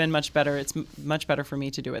 it's been much better. It's much better for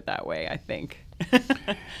me to do it that way, I think.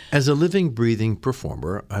 As a living, breathing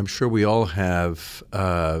performer, I'm sure we all have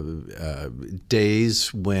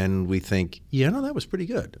days when we think, that was pretty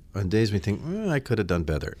good. And days we think, I could have done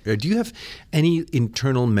better. Do you have any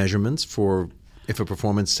internal measurements for if a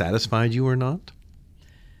performance satisfied you or not?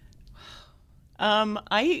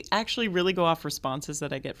 I actually really go off responses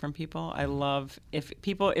that I get from people. I love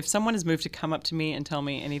if someone is moved to come up to me and tell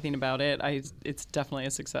me anything about it, it's definitely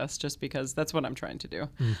a success just because that's what I'm trying to do.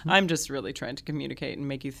 Mm-hmm. I'm just really trying to communicate and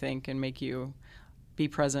make you think and make you be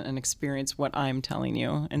present and experience what I'm telling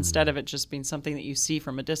you instead of it just being something that you see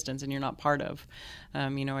from a distance and you're not part of. I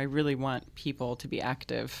really want people to be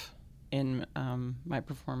active in my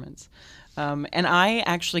performance. And I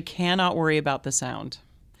actually cannot worry about the sound.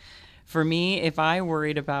 For me, if I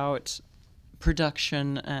worried about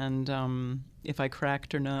production and if I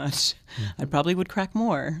cracked or not, I probably would crack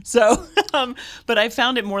more. So, but I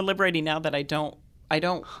found it more liberating now that I don't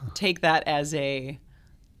take that as a,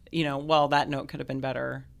 that note could have been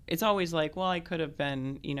better. It's always like, I could have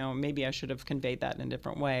been, maybe I should have conveyed that in a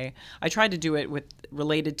different way. I tried to do it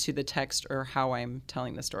related to the text or how I'm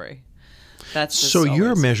telling the story. So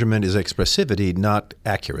your measurement is expressivity, not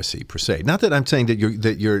accuracy per se. Not that I'm saying that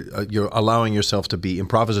you're allowing yourself to be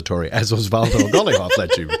improvisatory as Osvaldo Golijov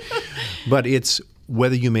let you, but it's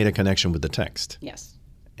whether you made a connection with the text. Yes.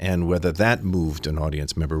 And whether that moved an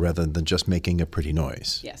audience member rather than just making a pretty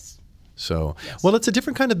noise. Yes. So, well, it's a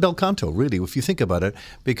different kind of bel canto, really, if you think about it,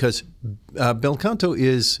 because bel canto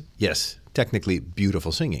is, yes, technically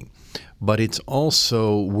beautiful singing. But it's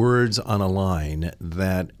also words on a line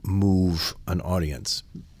that move an audience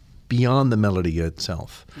beyond the melody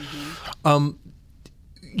itself. Mm-hmm.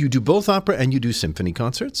 You do both opera and you do symphony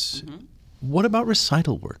concerts. Mm-hmm. What about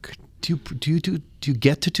recital work? Do you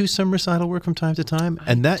get to do some recital work from time to time?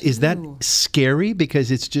 And is that scary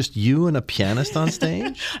because it's just you and a pianist on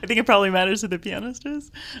stage? I think it probably matters who the pianist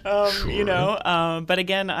is. Sure. But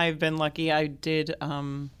again, I've been lucky. I did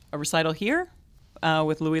a recital here.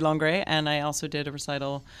 With Louis Longret, and I also did a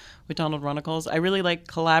recital with Donald Runnicles. I really like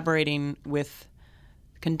collaborating with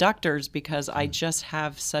conductors because I just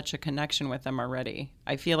have such a connection with them already.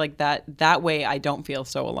 I feel like that way I don't feel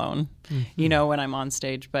so alone, when I'm on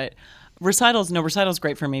stage. But recitals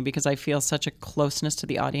great for me because I feel such a closeness to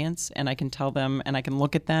the audience, and I can tell them and I can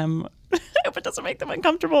look at them. If it doesn't make them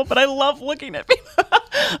uncomfortable, but I love looking at people.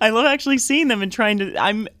 I love actually seeing them and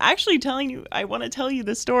I'm actually telling you, I want to tell you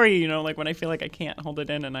the story, like when I feel like I can't hold it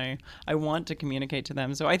in and I want to communicate to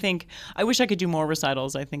them. So I wish I could do more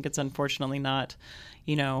recitals. I think it's unfortunately not,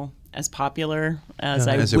 as popular as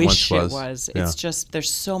I wish it was. Yeah. It's just,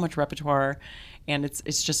 there's so much repertoire. And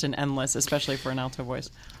it's just an endless, especially for an alto voice.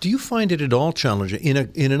 Do you find it at all challenging?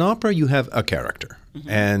 In an opera, you have a character,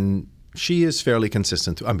 and she is fairly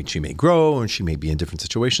consistent. I mean, she may grow and she may be in different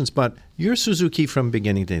situations, but you're Suzuki from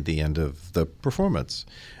beginning to the end of the performance.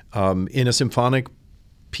 In a symphonic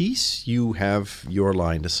piece, you have your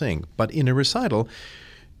line to sing. But in a recital,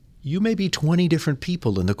 you may be 20 different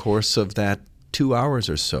people in the course of that 2 hours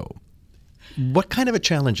or so. What kind of a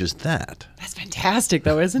challenge is that? That's fantastic,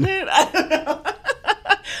 though, isn't it? I don't know.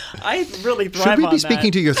 I really thrive on that. Should we be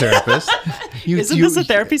speaking to your therapist? Isn't this a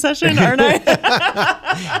therapy session, aren't I?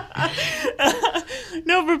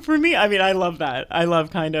 No, but for me, I mean, I love that. I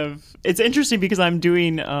love it's interesting because I'm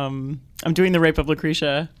doing the Rape of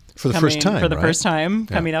Lucretia for the first time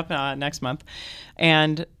coming up next month.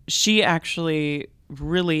 And she actually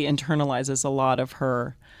really internalizes a lot of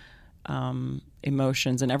her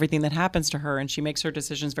emotions and everything that happens to her, and she makes her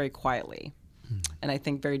decisions very quietly. And I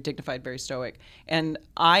think very dignified, very stoic. And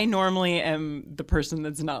I normally am the person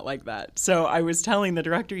that's not like that. So I was telling the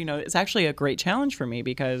director, it's actually a great challenge for me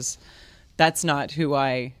because that's not who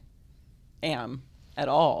I am at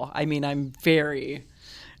all. I mean, I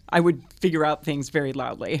would figure out things very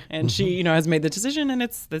loudly. And she, has made the decision, and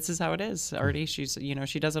this is how it is already. She's,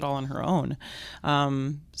 she does it all on her own.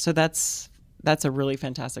 So that's a really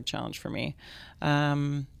fantastic challenge for me.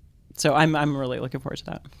 So I'm really looking forward to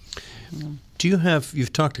that.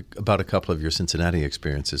 You've talked about a couple of your Cincinnati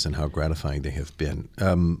experiences and how gratifying they have been.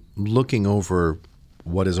 Looking over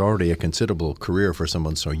what is already a considerable career for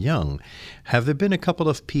someone so young, have there been a couple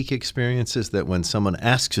of peak experiences that when someone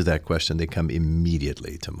asks you that question, they come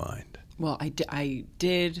immediately to mind? Well, I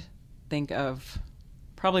did think of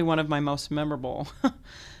probably one of my most memorable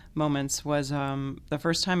moments was the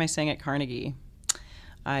first time I sang at Carnegie.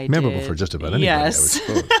 Memorable for just about anybody, yes.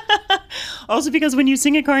 I would suppose. Also because when you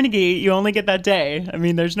sing at Carnegie, you only get that day. I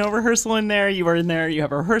mean, there's no rehearsal in there. You are in there, you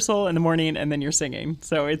have a rehearsal in the morning, and then you're singing.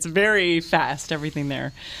 So it's very fast, everything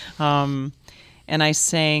there. And I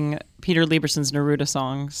sang Peter Lieberson's Neruda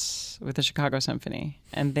songs with the Chicago Symphony,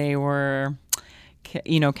 and they were,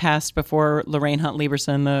 cast before Lorraine Hunt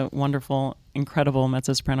Lieberson, the wonderful, incredible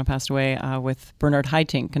mezzo-soprano, passed away, with Bernard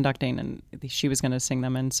Haitink conducting, and she was going to sing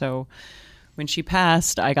them. And so when she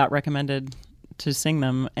passed, I got recommended to sing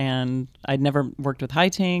them, and I'd never worked with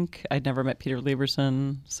Haitink. I'd never met Peter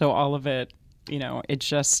Lieberson. So all of it,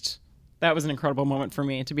 that was an incredible moment for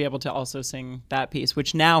me to be able to also sing that piece,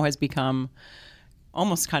 which now has become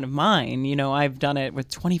almost kind of mine. I've done it with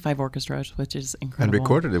 25 orchestras, which is incredible. And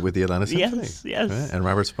recorded it with the Atlanta Symphony. Yes. Right? And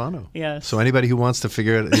Robert Spano. Yes. So anybody who wants to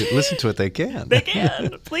figure it, listen to it, they can. They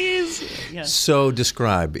can, please. Yes. So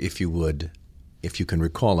describe, if you would, if you can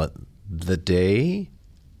recall it, the day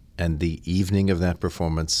and the evening of that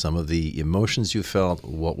performance, some of the emotions you felt.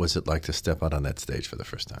 What was it like to step out on that stage for the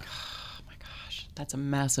first time? That's a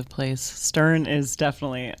massive place. Stern is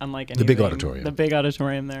definitely unlike anything. The big auditorium. The big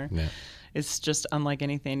auditorium there. Yeah. It's just unlike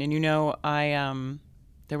anything. And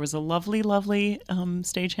there was a lovely, lovely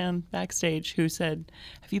stagehand backstage who said,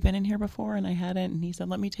 "Have you been in here before?" And I hadn't. And he said,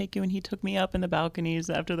 "Let me take you." And he took me up in the balconies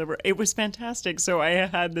after it was fantastic. So I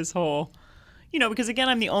had this whole, because again,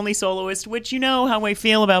 I'm the only soloist, which how I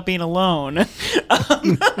feel about being alone.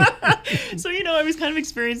 So, I was kind of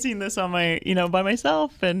experiencing this on my, by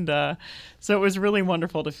myself. And so it was really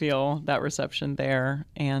wonderful to feel that reception there.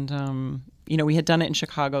 And, we had done it in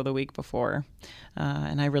Chicago the week before.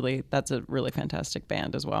 And that's a really fantastic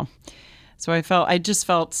band as well. So I just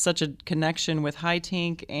felt such a connection with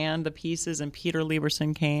Haitink and the pieces, and Peter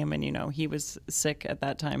Lieberson came, and he was sick at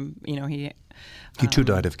that time. He too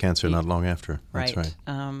died of cancer not long after. That's right.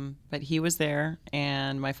 But he was there,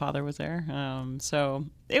 and my father was there. So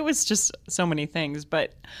it was just so many things.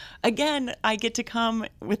 But again, I get to come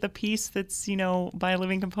with a piece that's by a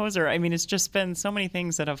living composer. I mean, it's just been so many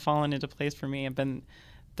things that have fallen into place for me and been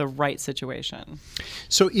the right situation.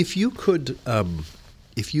 So if you could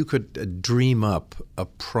dream up a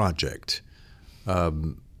project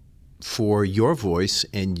for your voice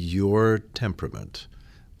and your temperament,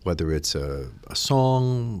 whether it's a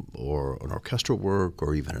song or an orchestral work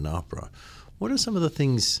or even an opera, what are some of the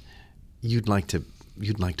things you'd like to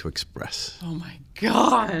express? Oh my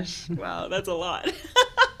gosh! Wow, that's a lot.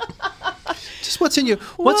 Just what's in your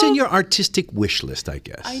artistic wish list, I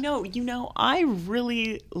guess. I know. I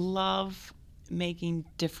really love making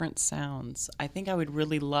different sounds. I think I would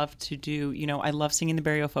really love to do, I love singing the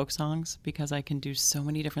Barrio folk songs because I can do so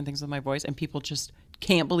many different things with my voice, and people just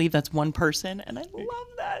can't believe that's one person, and I love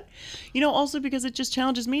that. Also because it just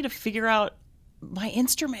challenges me to figure out my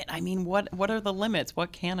instrument. I mean, what are the limits?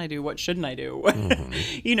 What can I do? What shouldn't I do?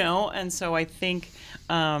 Mm-hmm. And so I think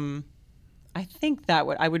that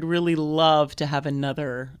I would really love to have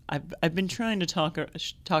another. I've been trying to talk,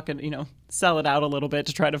 sell it out a little bit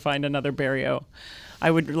to try to find another Barrio. I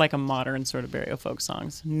would like a modern sort of Barrio folk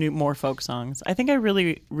songs, more folk songs. I think I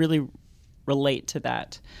really, really relate to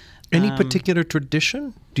that. Any particular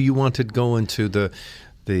tradition? Do you want to go into the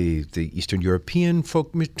Eastern European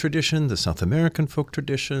folk tradition, the South American folk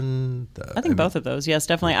tradition? I think both of those. Yes,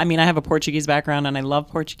 definitely. I mean, I have a Portuguese background, and I love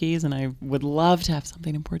Portuguese, and I would love to have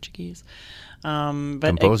something in Portuguese. But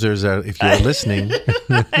composers, if you're listening,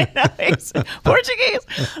 Portuguese.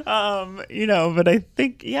 But I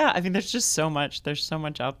think, there's just so much. There's so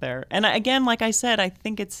much out there, and again, like I said, I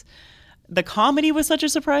think the comedy was such a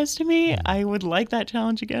surprise to me. I would like that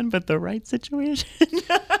challenge again, but the right situation.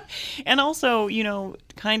 And also,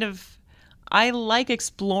 I like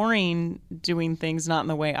exploring doing things not in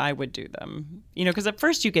the way I would do them. Because at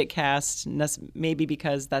first you get cast, maybe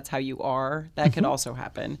because that's how you are. That could also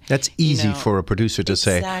happen. That's easy for a producer to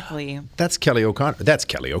say. Exactly. That's Kelly O'Connor. That's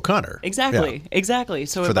Kelly O'Connor. Exactly. Yeah. Exactly.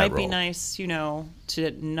 So it might be role. Nice,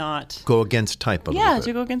 to not go against type a little bit. Yeah,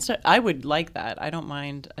 to go against it. I would like that. I don't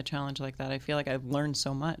mind a challenge like that. I feel like I've learned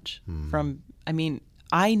so much from.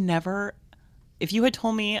 If you had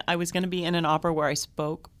told me I was going to be in an opera where I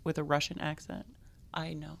spoke with a Russian accent,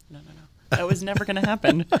 no. That was never going to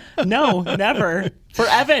happen. No, never. For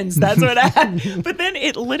Evans, that's what I had. But then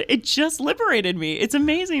it just liberated me. It's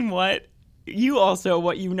amazing what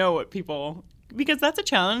people, because that's a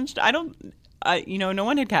challenge. No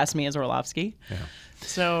one had cast me as Orlovsky. Yeah.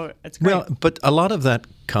 So it's great. Well, but a lot of that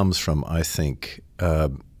comes from, I think,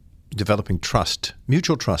 developing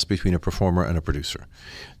mutual trust between a performer and a producer,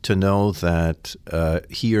 to know that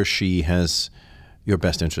he or she has your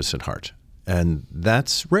best interests at heart, and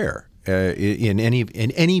that's rare in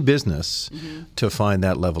any business to find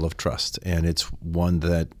that level of trust, and it's one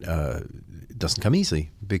that doesn't come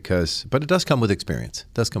easily but it does come with experience.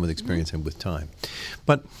 It does come with experience and with time,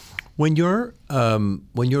 but when you're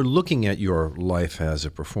looking at your life as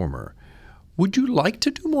a performer, Would you like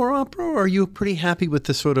to do more opera, or are you pretty happy with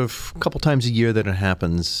the sort of couple times a year that it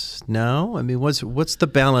happens now? I mean, what's the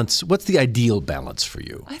balance? What's the ideal balance for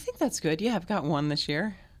you? I think that's good. Yeah, I've got one this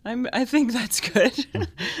year. I think that's good.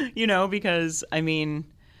 Because I mean.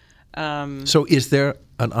 So is there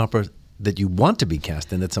an opera that you want to be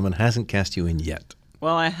cast in that someone hasn't cast you in yet?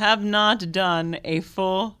 Well, I have not done a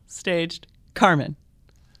full staged Carmen,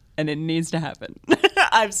 and it needs to happen.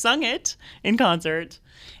 I've sung it in concert,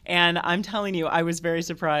 and I'm telling you, I was very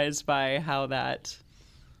surprised by how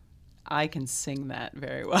I can sing that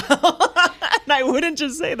very well. And I wouldn't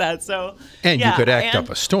just say that. So, and you could act up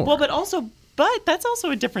a storm. Well, but that's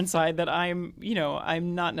also a different side that I'm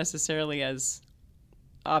not necessarily as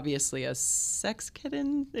obviously a sex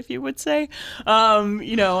kitten, if you would say.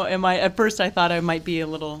 At first I thought I might be a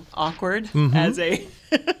little awkward as a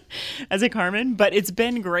as a Carmen, but it's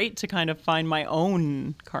been great to kind of find my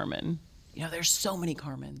own Carmen. There's so many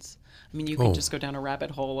Carmens. I mean, you can just go down a rabbit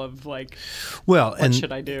hole of what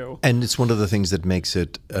should I do? And it's one of the things that makes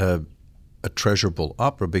it a treasurable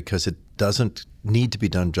opera, because it doesn't need to be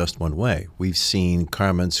done just one way. We've seen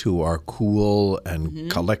Carmens who are cool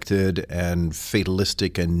and collected and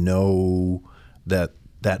fatalistic and know that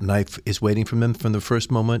knife is waiting for them from the first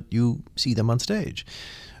moment you see them on stage.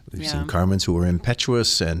 We've seen Carmens who are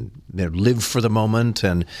impetuous and they live for the moment,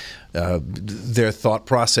 and their thought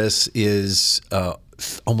process is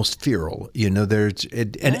almost feral, and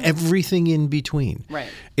everything in between. Right.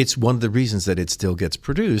 It's one of the reasons that it still gets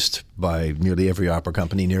produced by nearly every opera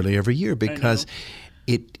company nearly every year, because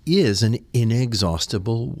it is an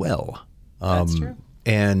inexhaustible well. That's true.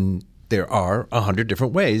 And there are 100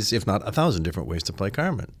 different ways, if not 1,000 different ways to play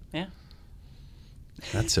Carmen. Yeah.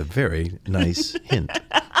 That's a very nice hint.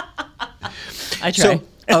 I try. So,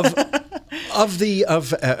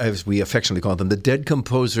 as we affectionately call them, the dead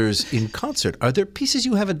composers in concert, are there pieces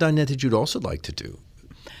you haven't done yet that you'd also like to do?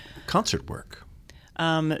 Concert work.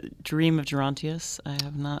 Dream of Gerontius, I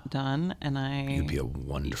have not done, and You'd be a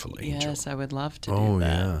wonderful angel. Yes, I would love to do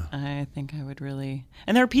that. Yeah. I think I would really.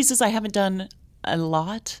 And there are pieces I haven't done a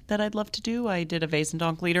lot that I'd love to do. I did a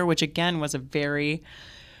Wesendonck Lieder, which again was a very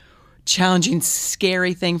challenging,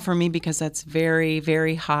 scary thing for me, because that's very,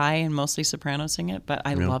 very high and mostly soprano sing it, but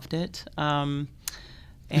I loved it. But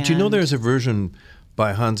there's a version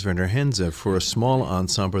by Hans Werner Henze for a small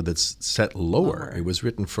ensemble that's set lower. It was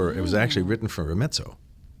actually written for a mezzo.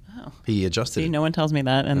 Oh. He adjusted it. No one tells me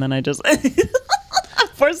that, and then I just I'm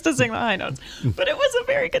forced to sing the high notes. But it was a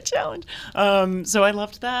very good challenge. So I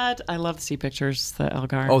loved that. I loved Sea Pictures, the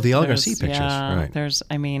Elgar. Oh, the Elgar Sea Pictures, right.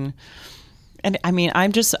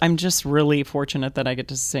 I'm just really fortunate that I get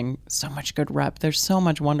to sing so much good rep. There's so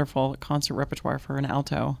much wonderful concert repertoire for an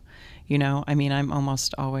alto. I'm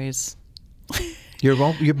almost always You're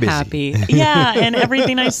busy. Happy. Yeah, and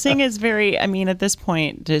everything I sing is very, at this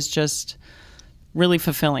point, is just really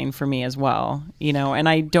fulfilling for me as well, and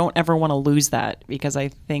I don't ever want to lose that, because I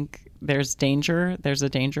think there's a danger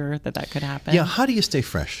that could happen. Yeah, how do you stay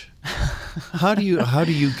fresh? How do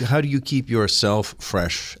you keep yourself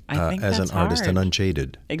fresh as an artist and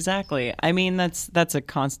unjaded? Exactly. That's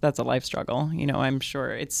a life struggle. I'm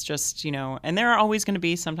sure it's just, and there are always going to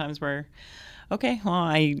be sometimes where, okay, well,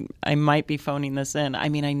 I might be phoning this in. I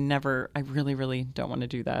really, really don't want to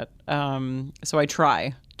do that. So I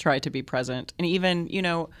try to be present. And even,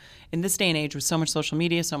 in this day and age with so much social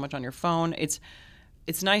media, so much on your phone, it's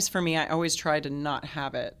nice for me. I always try to not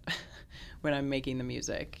have it when I'm making the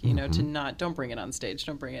music, don't bring it on stage.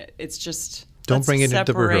 Don't bring it. It's just, don't bring it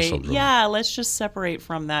into the rehearsal room. Yeah, let's just separate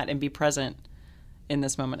from that and be present in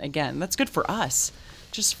this moment. Again, that's good for us.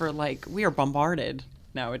 Just for we are bombarded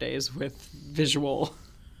nowadays with visual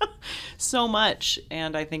so much.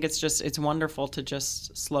 And I think it's wonderful to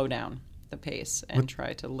just slow down the pace and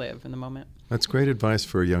try to live in the moment. That's great advice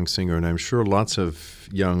for a young singer, and I'm sure lots of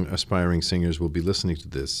young aspiring singers will be listening to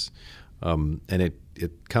this. And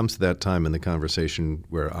it comes to that time in the conversation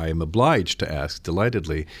where I am obliged to ask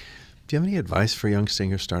delightedly, do you have any advice for young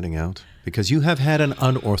singers starting out? Because you have had an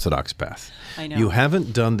unorthodox path. I know. You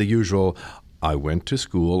haven't done the usual, I went to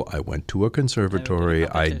school, I went to a conservatory,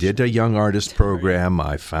 I did a young artist program,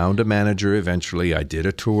 I found a manager eventually, I did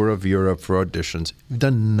a tour of Europe for auditions. You've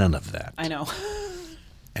done none of that. I know.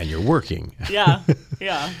 And you're working. Yeah.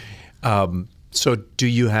 So do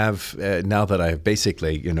you have, now that I've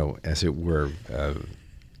basically, as it were,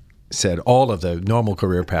 said all of the normal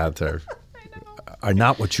career paths are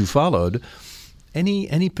not what you followed,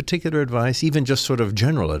 any particular advice, even just sort of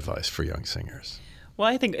general advice for young singers? Well,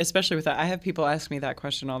 I think especially with that, I have people ask me that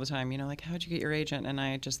question all the time, like, how'd you get your agent? And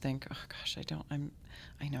I just think, oh gosh,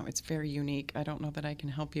 I know it's very unique. I don't know that I can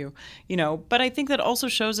help you, but I think that also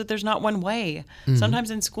shows that there's not one way. Mm-hmm. Sometimes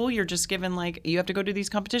in school, you're just given you have to go do these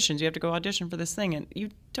competitions. You have to go audition for this thing. And you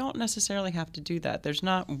don't necessarily have to do that. There's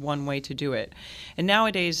not one way to do it. And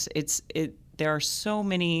nowadays there are so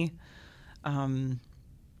many,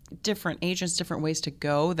 different agents, different ways to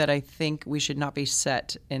go that I think we should not be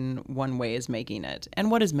set in one way as making it.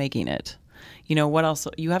 And what is making it? What else?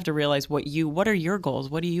 You have to realize what are your goals?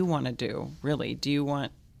 What do you want to do, really? Do you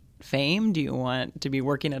want fame? Do you want to be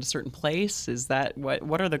working at a certain place? Is that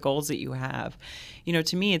what are the goals that you have?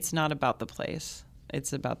 To me, it's not about the place.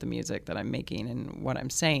 It's about the music that I'm making and what I'm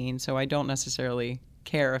saying. So I don't necessarily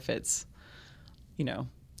care if it's,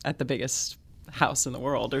 at the biggest house in the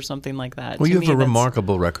world or something like that. Well, you have a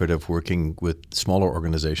remarkable record of working with smaller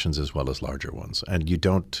organizations as well as larger ones, and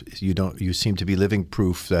you seem to be living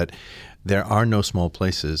proof that there are no small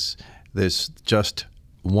places. There's just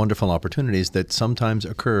wonderful opportunities that sometimes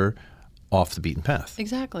occur off the beaten path.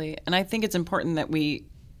 Exactly, and I think it's important that we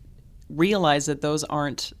realize that those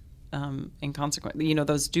aren't inconsequent.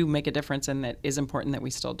 Those do make a difference, and it is important that we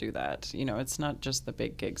still do that. It's not just the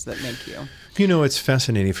big gigs that make you. It's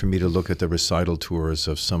fascinating for me to look at the recital tours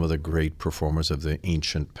of some of the great performers of the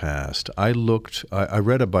ancient past. I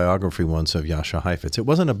read a biography once of Jascha Heifetz. It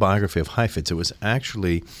wasn't a biography of Heifetz. It was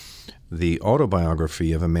actually the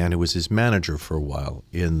autobiography of a man who was his manager for a while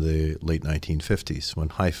in the late 1950s, when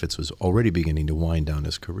Heifetz was already beginning to wind down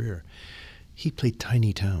his career. He played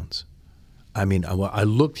tiny towns. I mean,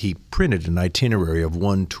 he printed an itinerary of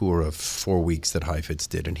one tour of 4 weeks that Heifetz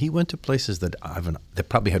did, and he went to places that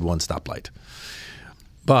probably had one stoplight.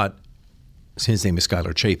 But his name is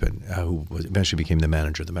Schuyler Chapin, who eventually became the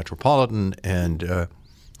manager of the Metropolitan, and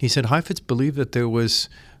he said Heifetz believed that there was,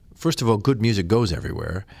 first of all, good music goes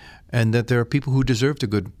everywhere, and that there are people who deserve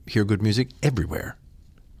to hear good music everywhere.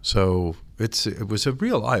 So it was a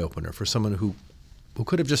real eye-opener for someone who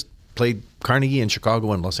could have just played Carnegie in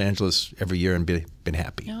Chicago and Los Angeles every year and been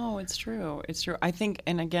happy. No, it's true. It's true. I think,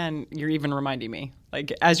 and again, you're even reminding me,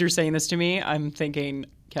 as you're saying this to me, I'm thinking,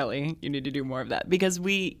 Kelly, you need to do more of that, because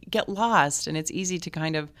we get lost, and it's easy to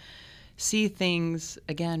kind of see things,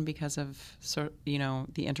 again, because of the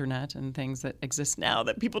internet and things that exist now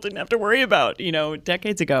that people didn't have to worry about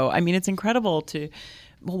decades ago. I mean, it's incredible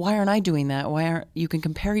why aren't I doing that? You can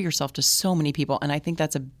compare yourself to so many people, and I think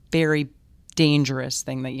that's a very dangerous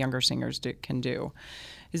thing that younger singers can do.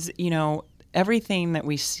 Is everything that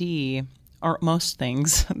we see, or most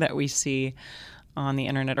things that we see on the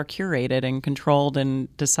internet, are curated and controlled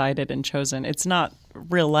and decided and chosen. It's not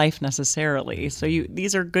real life necessarily. So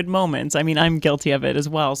these are good moments. I mean, I'm guilty of it as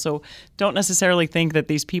well. So don't necessarily think that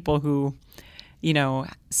these people who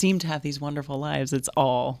seem to have these wonderful lives, it's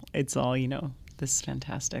all this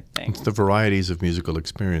fantastic thing. It's the varieties of musical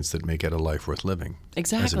experience that make it a life worth living.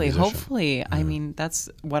 Exactly. Hopefully. Yeah. I mean, that's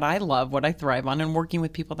what I love, what I thrive on, and working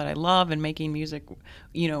with people that I love and making music,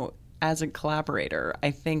 as a collaborator. I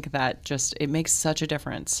think that it makes such a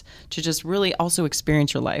difference to just really also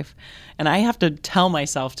experience your life. And I have to tell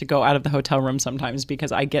myself to go out of the hotel room sometimes,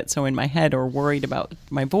 because I get so in my head or worried about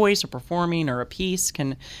my voice or performing, or a piece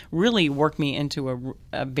can really work me into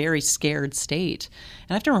a very scared state. And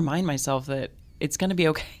I have to remind myself that it's going to be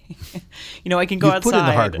okay. I can go outside. You've put in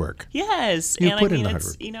the hard work. Yes. You have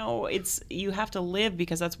you have to live,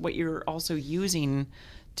 because that's what you're also using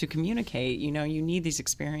to communicate. You need these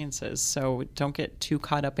experiences. So don't get too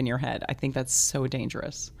caught up in your head. I think that's so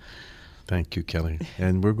dangerous. Thank you, Kelly.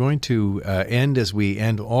 And we're going to end, as we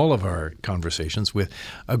end all of our conversations, with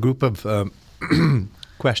a group of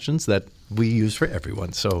questions that we use for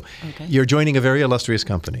everyone. So You're joining a very illustrious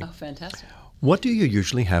company. Oh, fantastic. What do you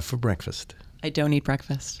usually have for breakfast? I don't eat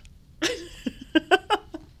breakfast.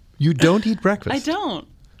 You don't eat breakfast? I don't.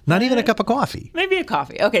 Not even a cup of coffee? Maybe a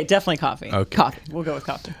coffee. Okay, definitely coffee. Okay. Coffee. We'll go with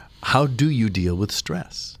coffee. How do you deal with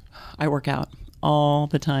stress? I work out all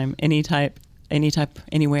the time, any type,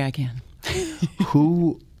 any way I can.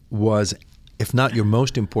 Who was, if not your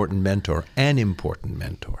most important mentor, an important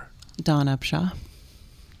mentor? Dawn Upshaw.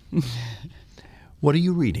 What are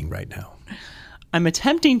you reading right now? I'm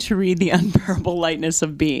attempting to read The Unbearable Lightness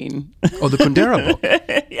of Being. Oh, the Kundera book.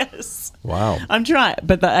 Yes. Wow. I'm trying,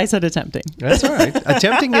 but I said attempting. That's all right.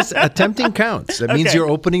 Attempting counts. That means you're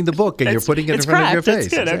opening the book and you're putting it in front of your face.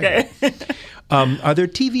 It's good. Exactly. Okay. Are there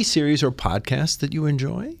TV series or podcasts that you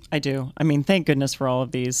enjoy? I do. I mean, thank goodness for all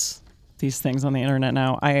of these things on the internet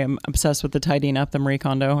now. I am obsessed with the Tidying Up, the Marie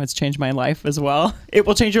Kondo. It's changed my life as well. It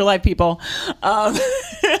will change your life, people.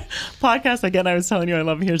 Podcasts, again, I was telling you, I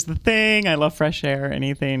love Here's the Thing. I love Fresh Air,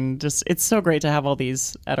 anything. Just, it's so great to have all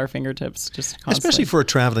these at our fingertips, just constantly. Especially for a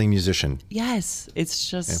traveling musician. Yes, it's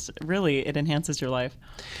just really, it enhances your life.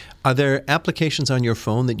 Are there applications on your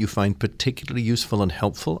phone that you find particularly useful and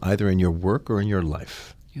helpful, either in your work or in your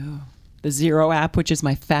life? Yeah. The Zero app, which is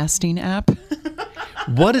my fasting app.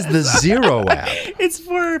 What is the Zero app? It's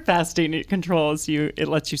for fasting. It controls you. It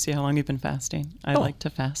lets you see how long you've been fasting. I like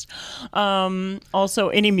to fast. Also,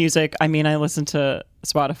 any music. I mean, I listen to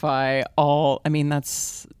Spotify.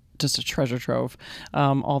 That's just a treasure trove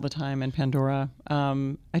all the time, and Pandora.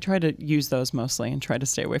 I try to use those mostly and try to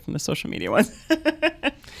stay away from the social media ones.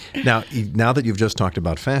 Now that you've just talked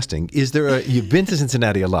about fasting, you've been to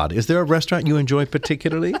Cincinnati a lot. Is there a restaurant you enjoy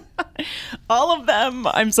particularly? All of them.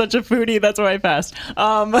 I'm such a foodie. That's why I fast.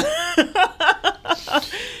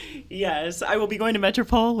 Yes, I will be going to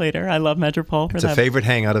Metropole later. I love Metropole. It's a favorite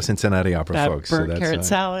hangout of Cincinnati Opera folks. Burnt carrot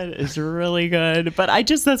salad is really good. But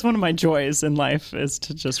that's one of my joys in life is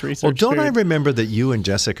to just research Well, don't food. I remember that you and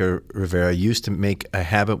Jessica Rivera used to make a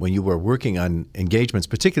habit when you were working on engagements,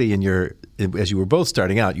 particularly as you were both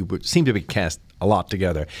starting out, you seemed to be cast a lot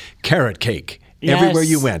together. Carrot cake. Yes. Everywhere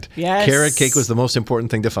you went, yes. Carrot cake was the most important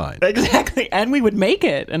thing to find. Exactly. And we would make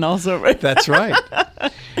it. And also... That's right.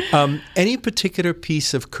 Any particular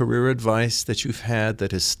piece of career advice that you've had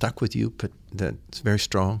that has stuck with you, that's very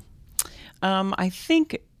strong? I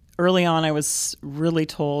think early on I was really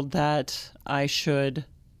told that I should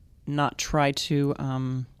not try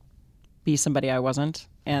to be somebody I wasn't.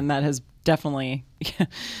 And that has definitely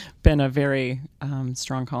been a very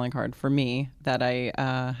strong calling card for me, that I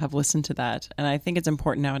have listened to that. And I think it's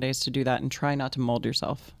important nowadays to do that and try not to mold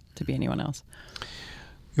yourself to be anyone else.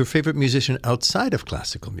 Your favorite musician outside of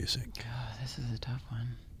classical music? Oh, this is a tough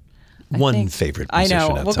one. One favorite musician I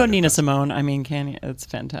know. outside We'll go of Nina classical. Simone. I mean, it's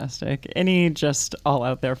fantastic. Any just all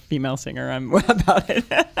out there female singer, I'm about it.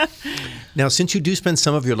 Now, since you do spend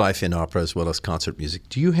some of your life in opera as well as concert music,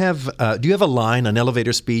 do you have a line, an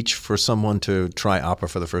elevator speech for someone to try opera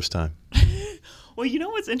for the first time? Well, you know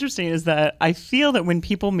what's interesting is that I feel that when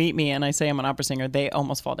people meet me and I say I'm an opera singer, they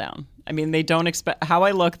almost fall down. I mean, they don't expect how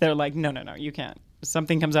I look. They're like, no, you can't.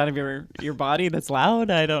 Something comes out of your body that's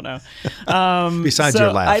loud. I don't know. Besides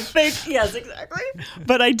your laugh. I think, yes, exactly.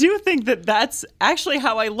 But I do think that that's actually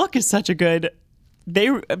how I look is such a good...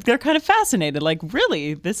 They're kind of fascinated. Like,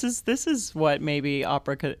 really, this is what maybe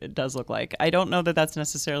opera does look like. I don't know that that's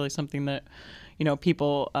necessarily something that,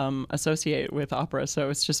 people associate with opera. So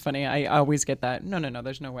it's just funny. I always get that. No,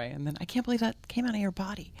 there's no way. And then I can't believe that came out of your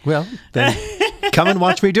body. Well, then come and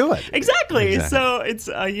watch me do it. Exactly. So it's,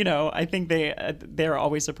 I think they're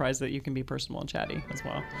always surprised that you can be personal and chatty as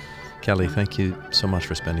well. Kelly, thank you so much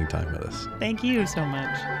for spending time with us. Thank you so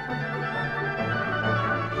much.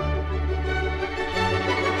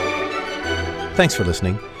 Thanks for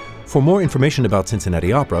listening. For more information about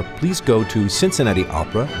Cincinnati Opera, please go to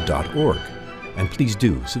cincinnatiopera.org. And please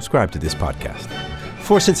do subscribe to this podcast.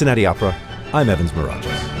 For Cincinnati Opera, I'm Evans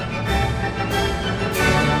Mirages.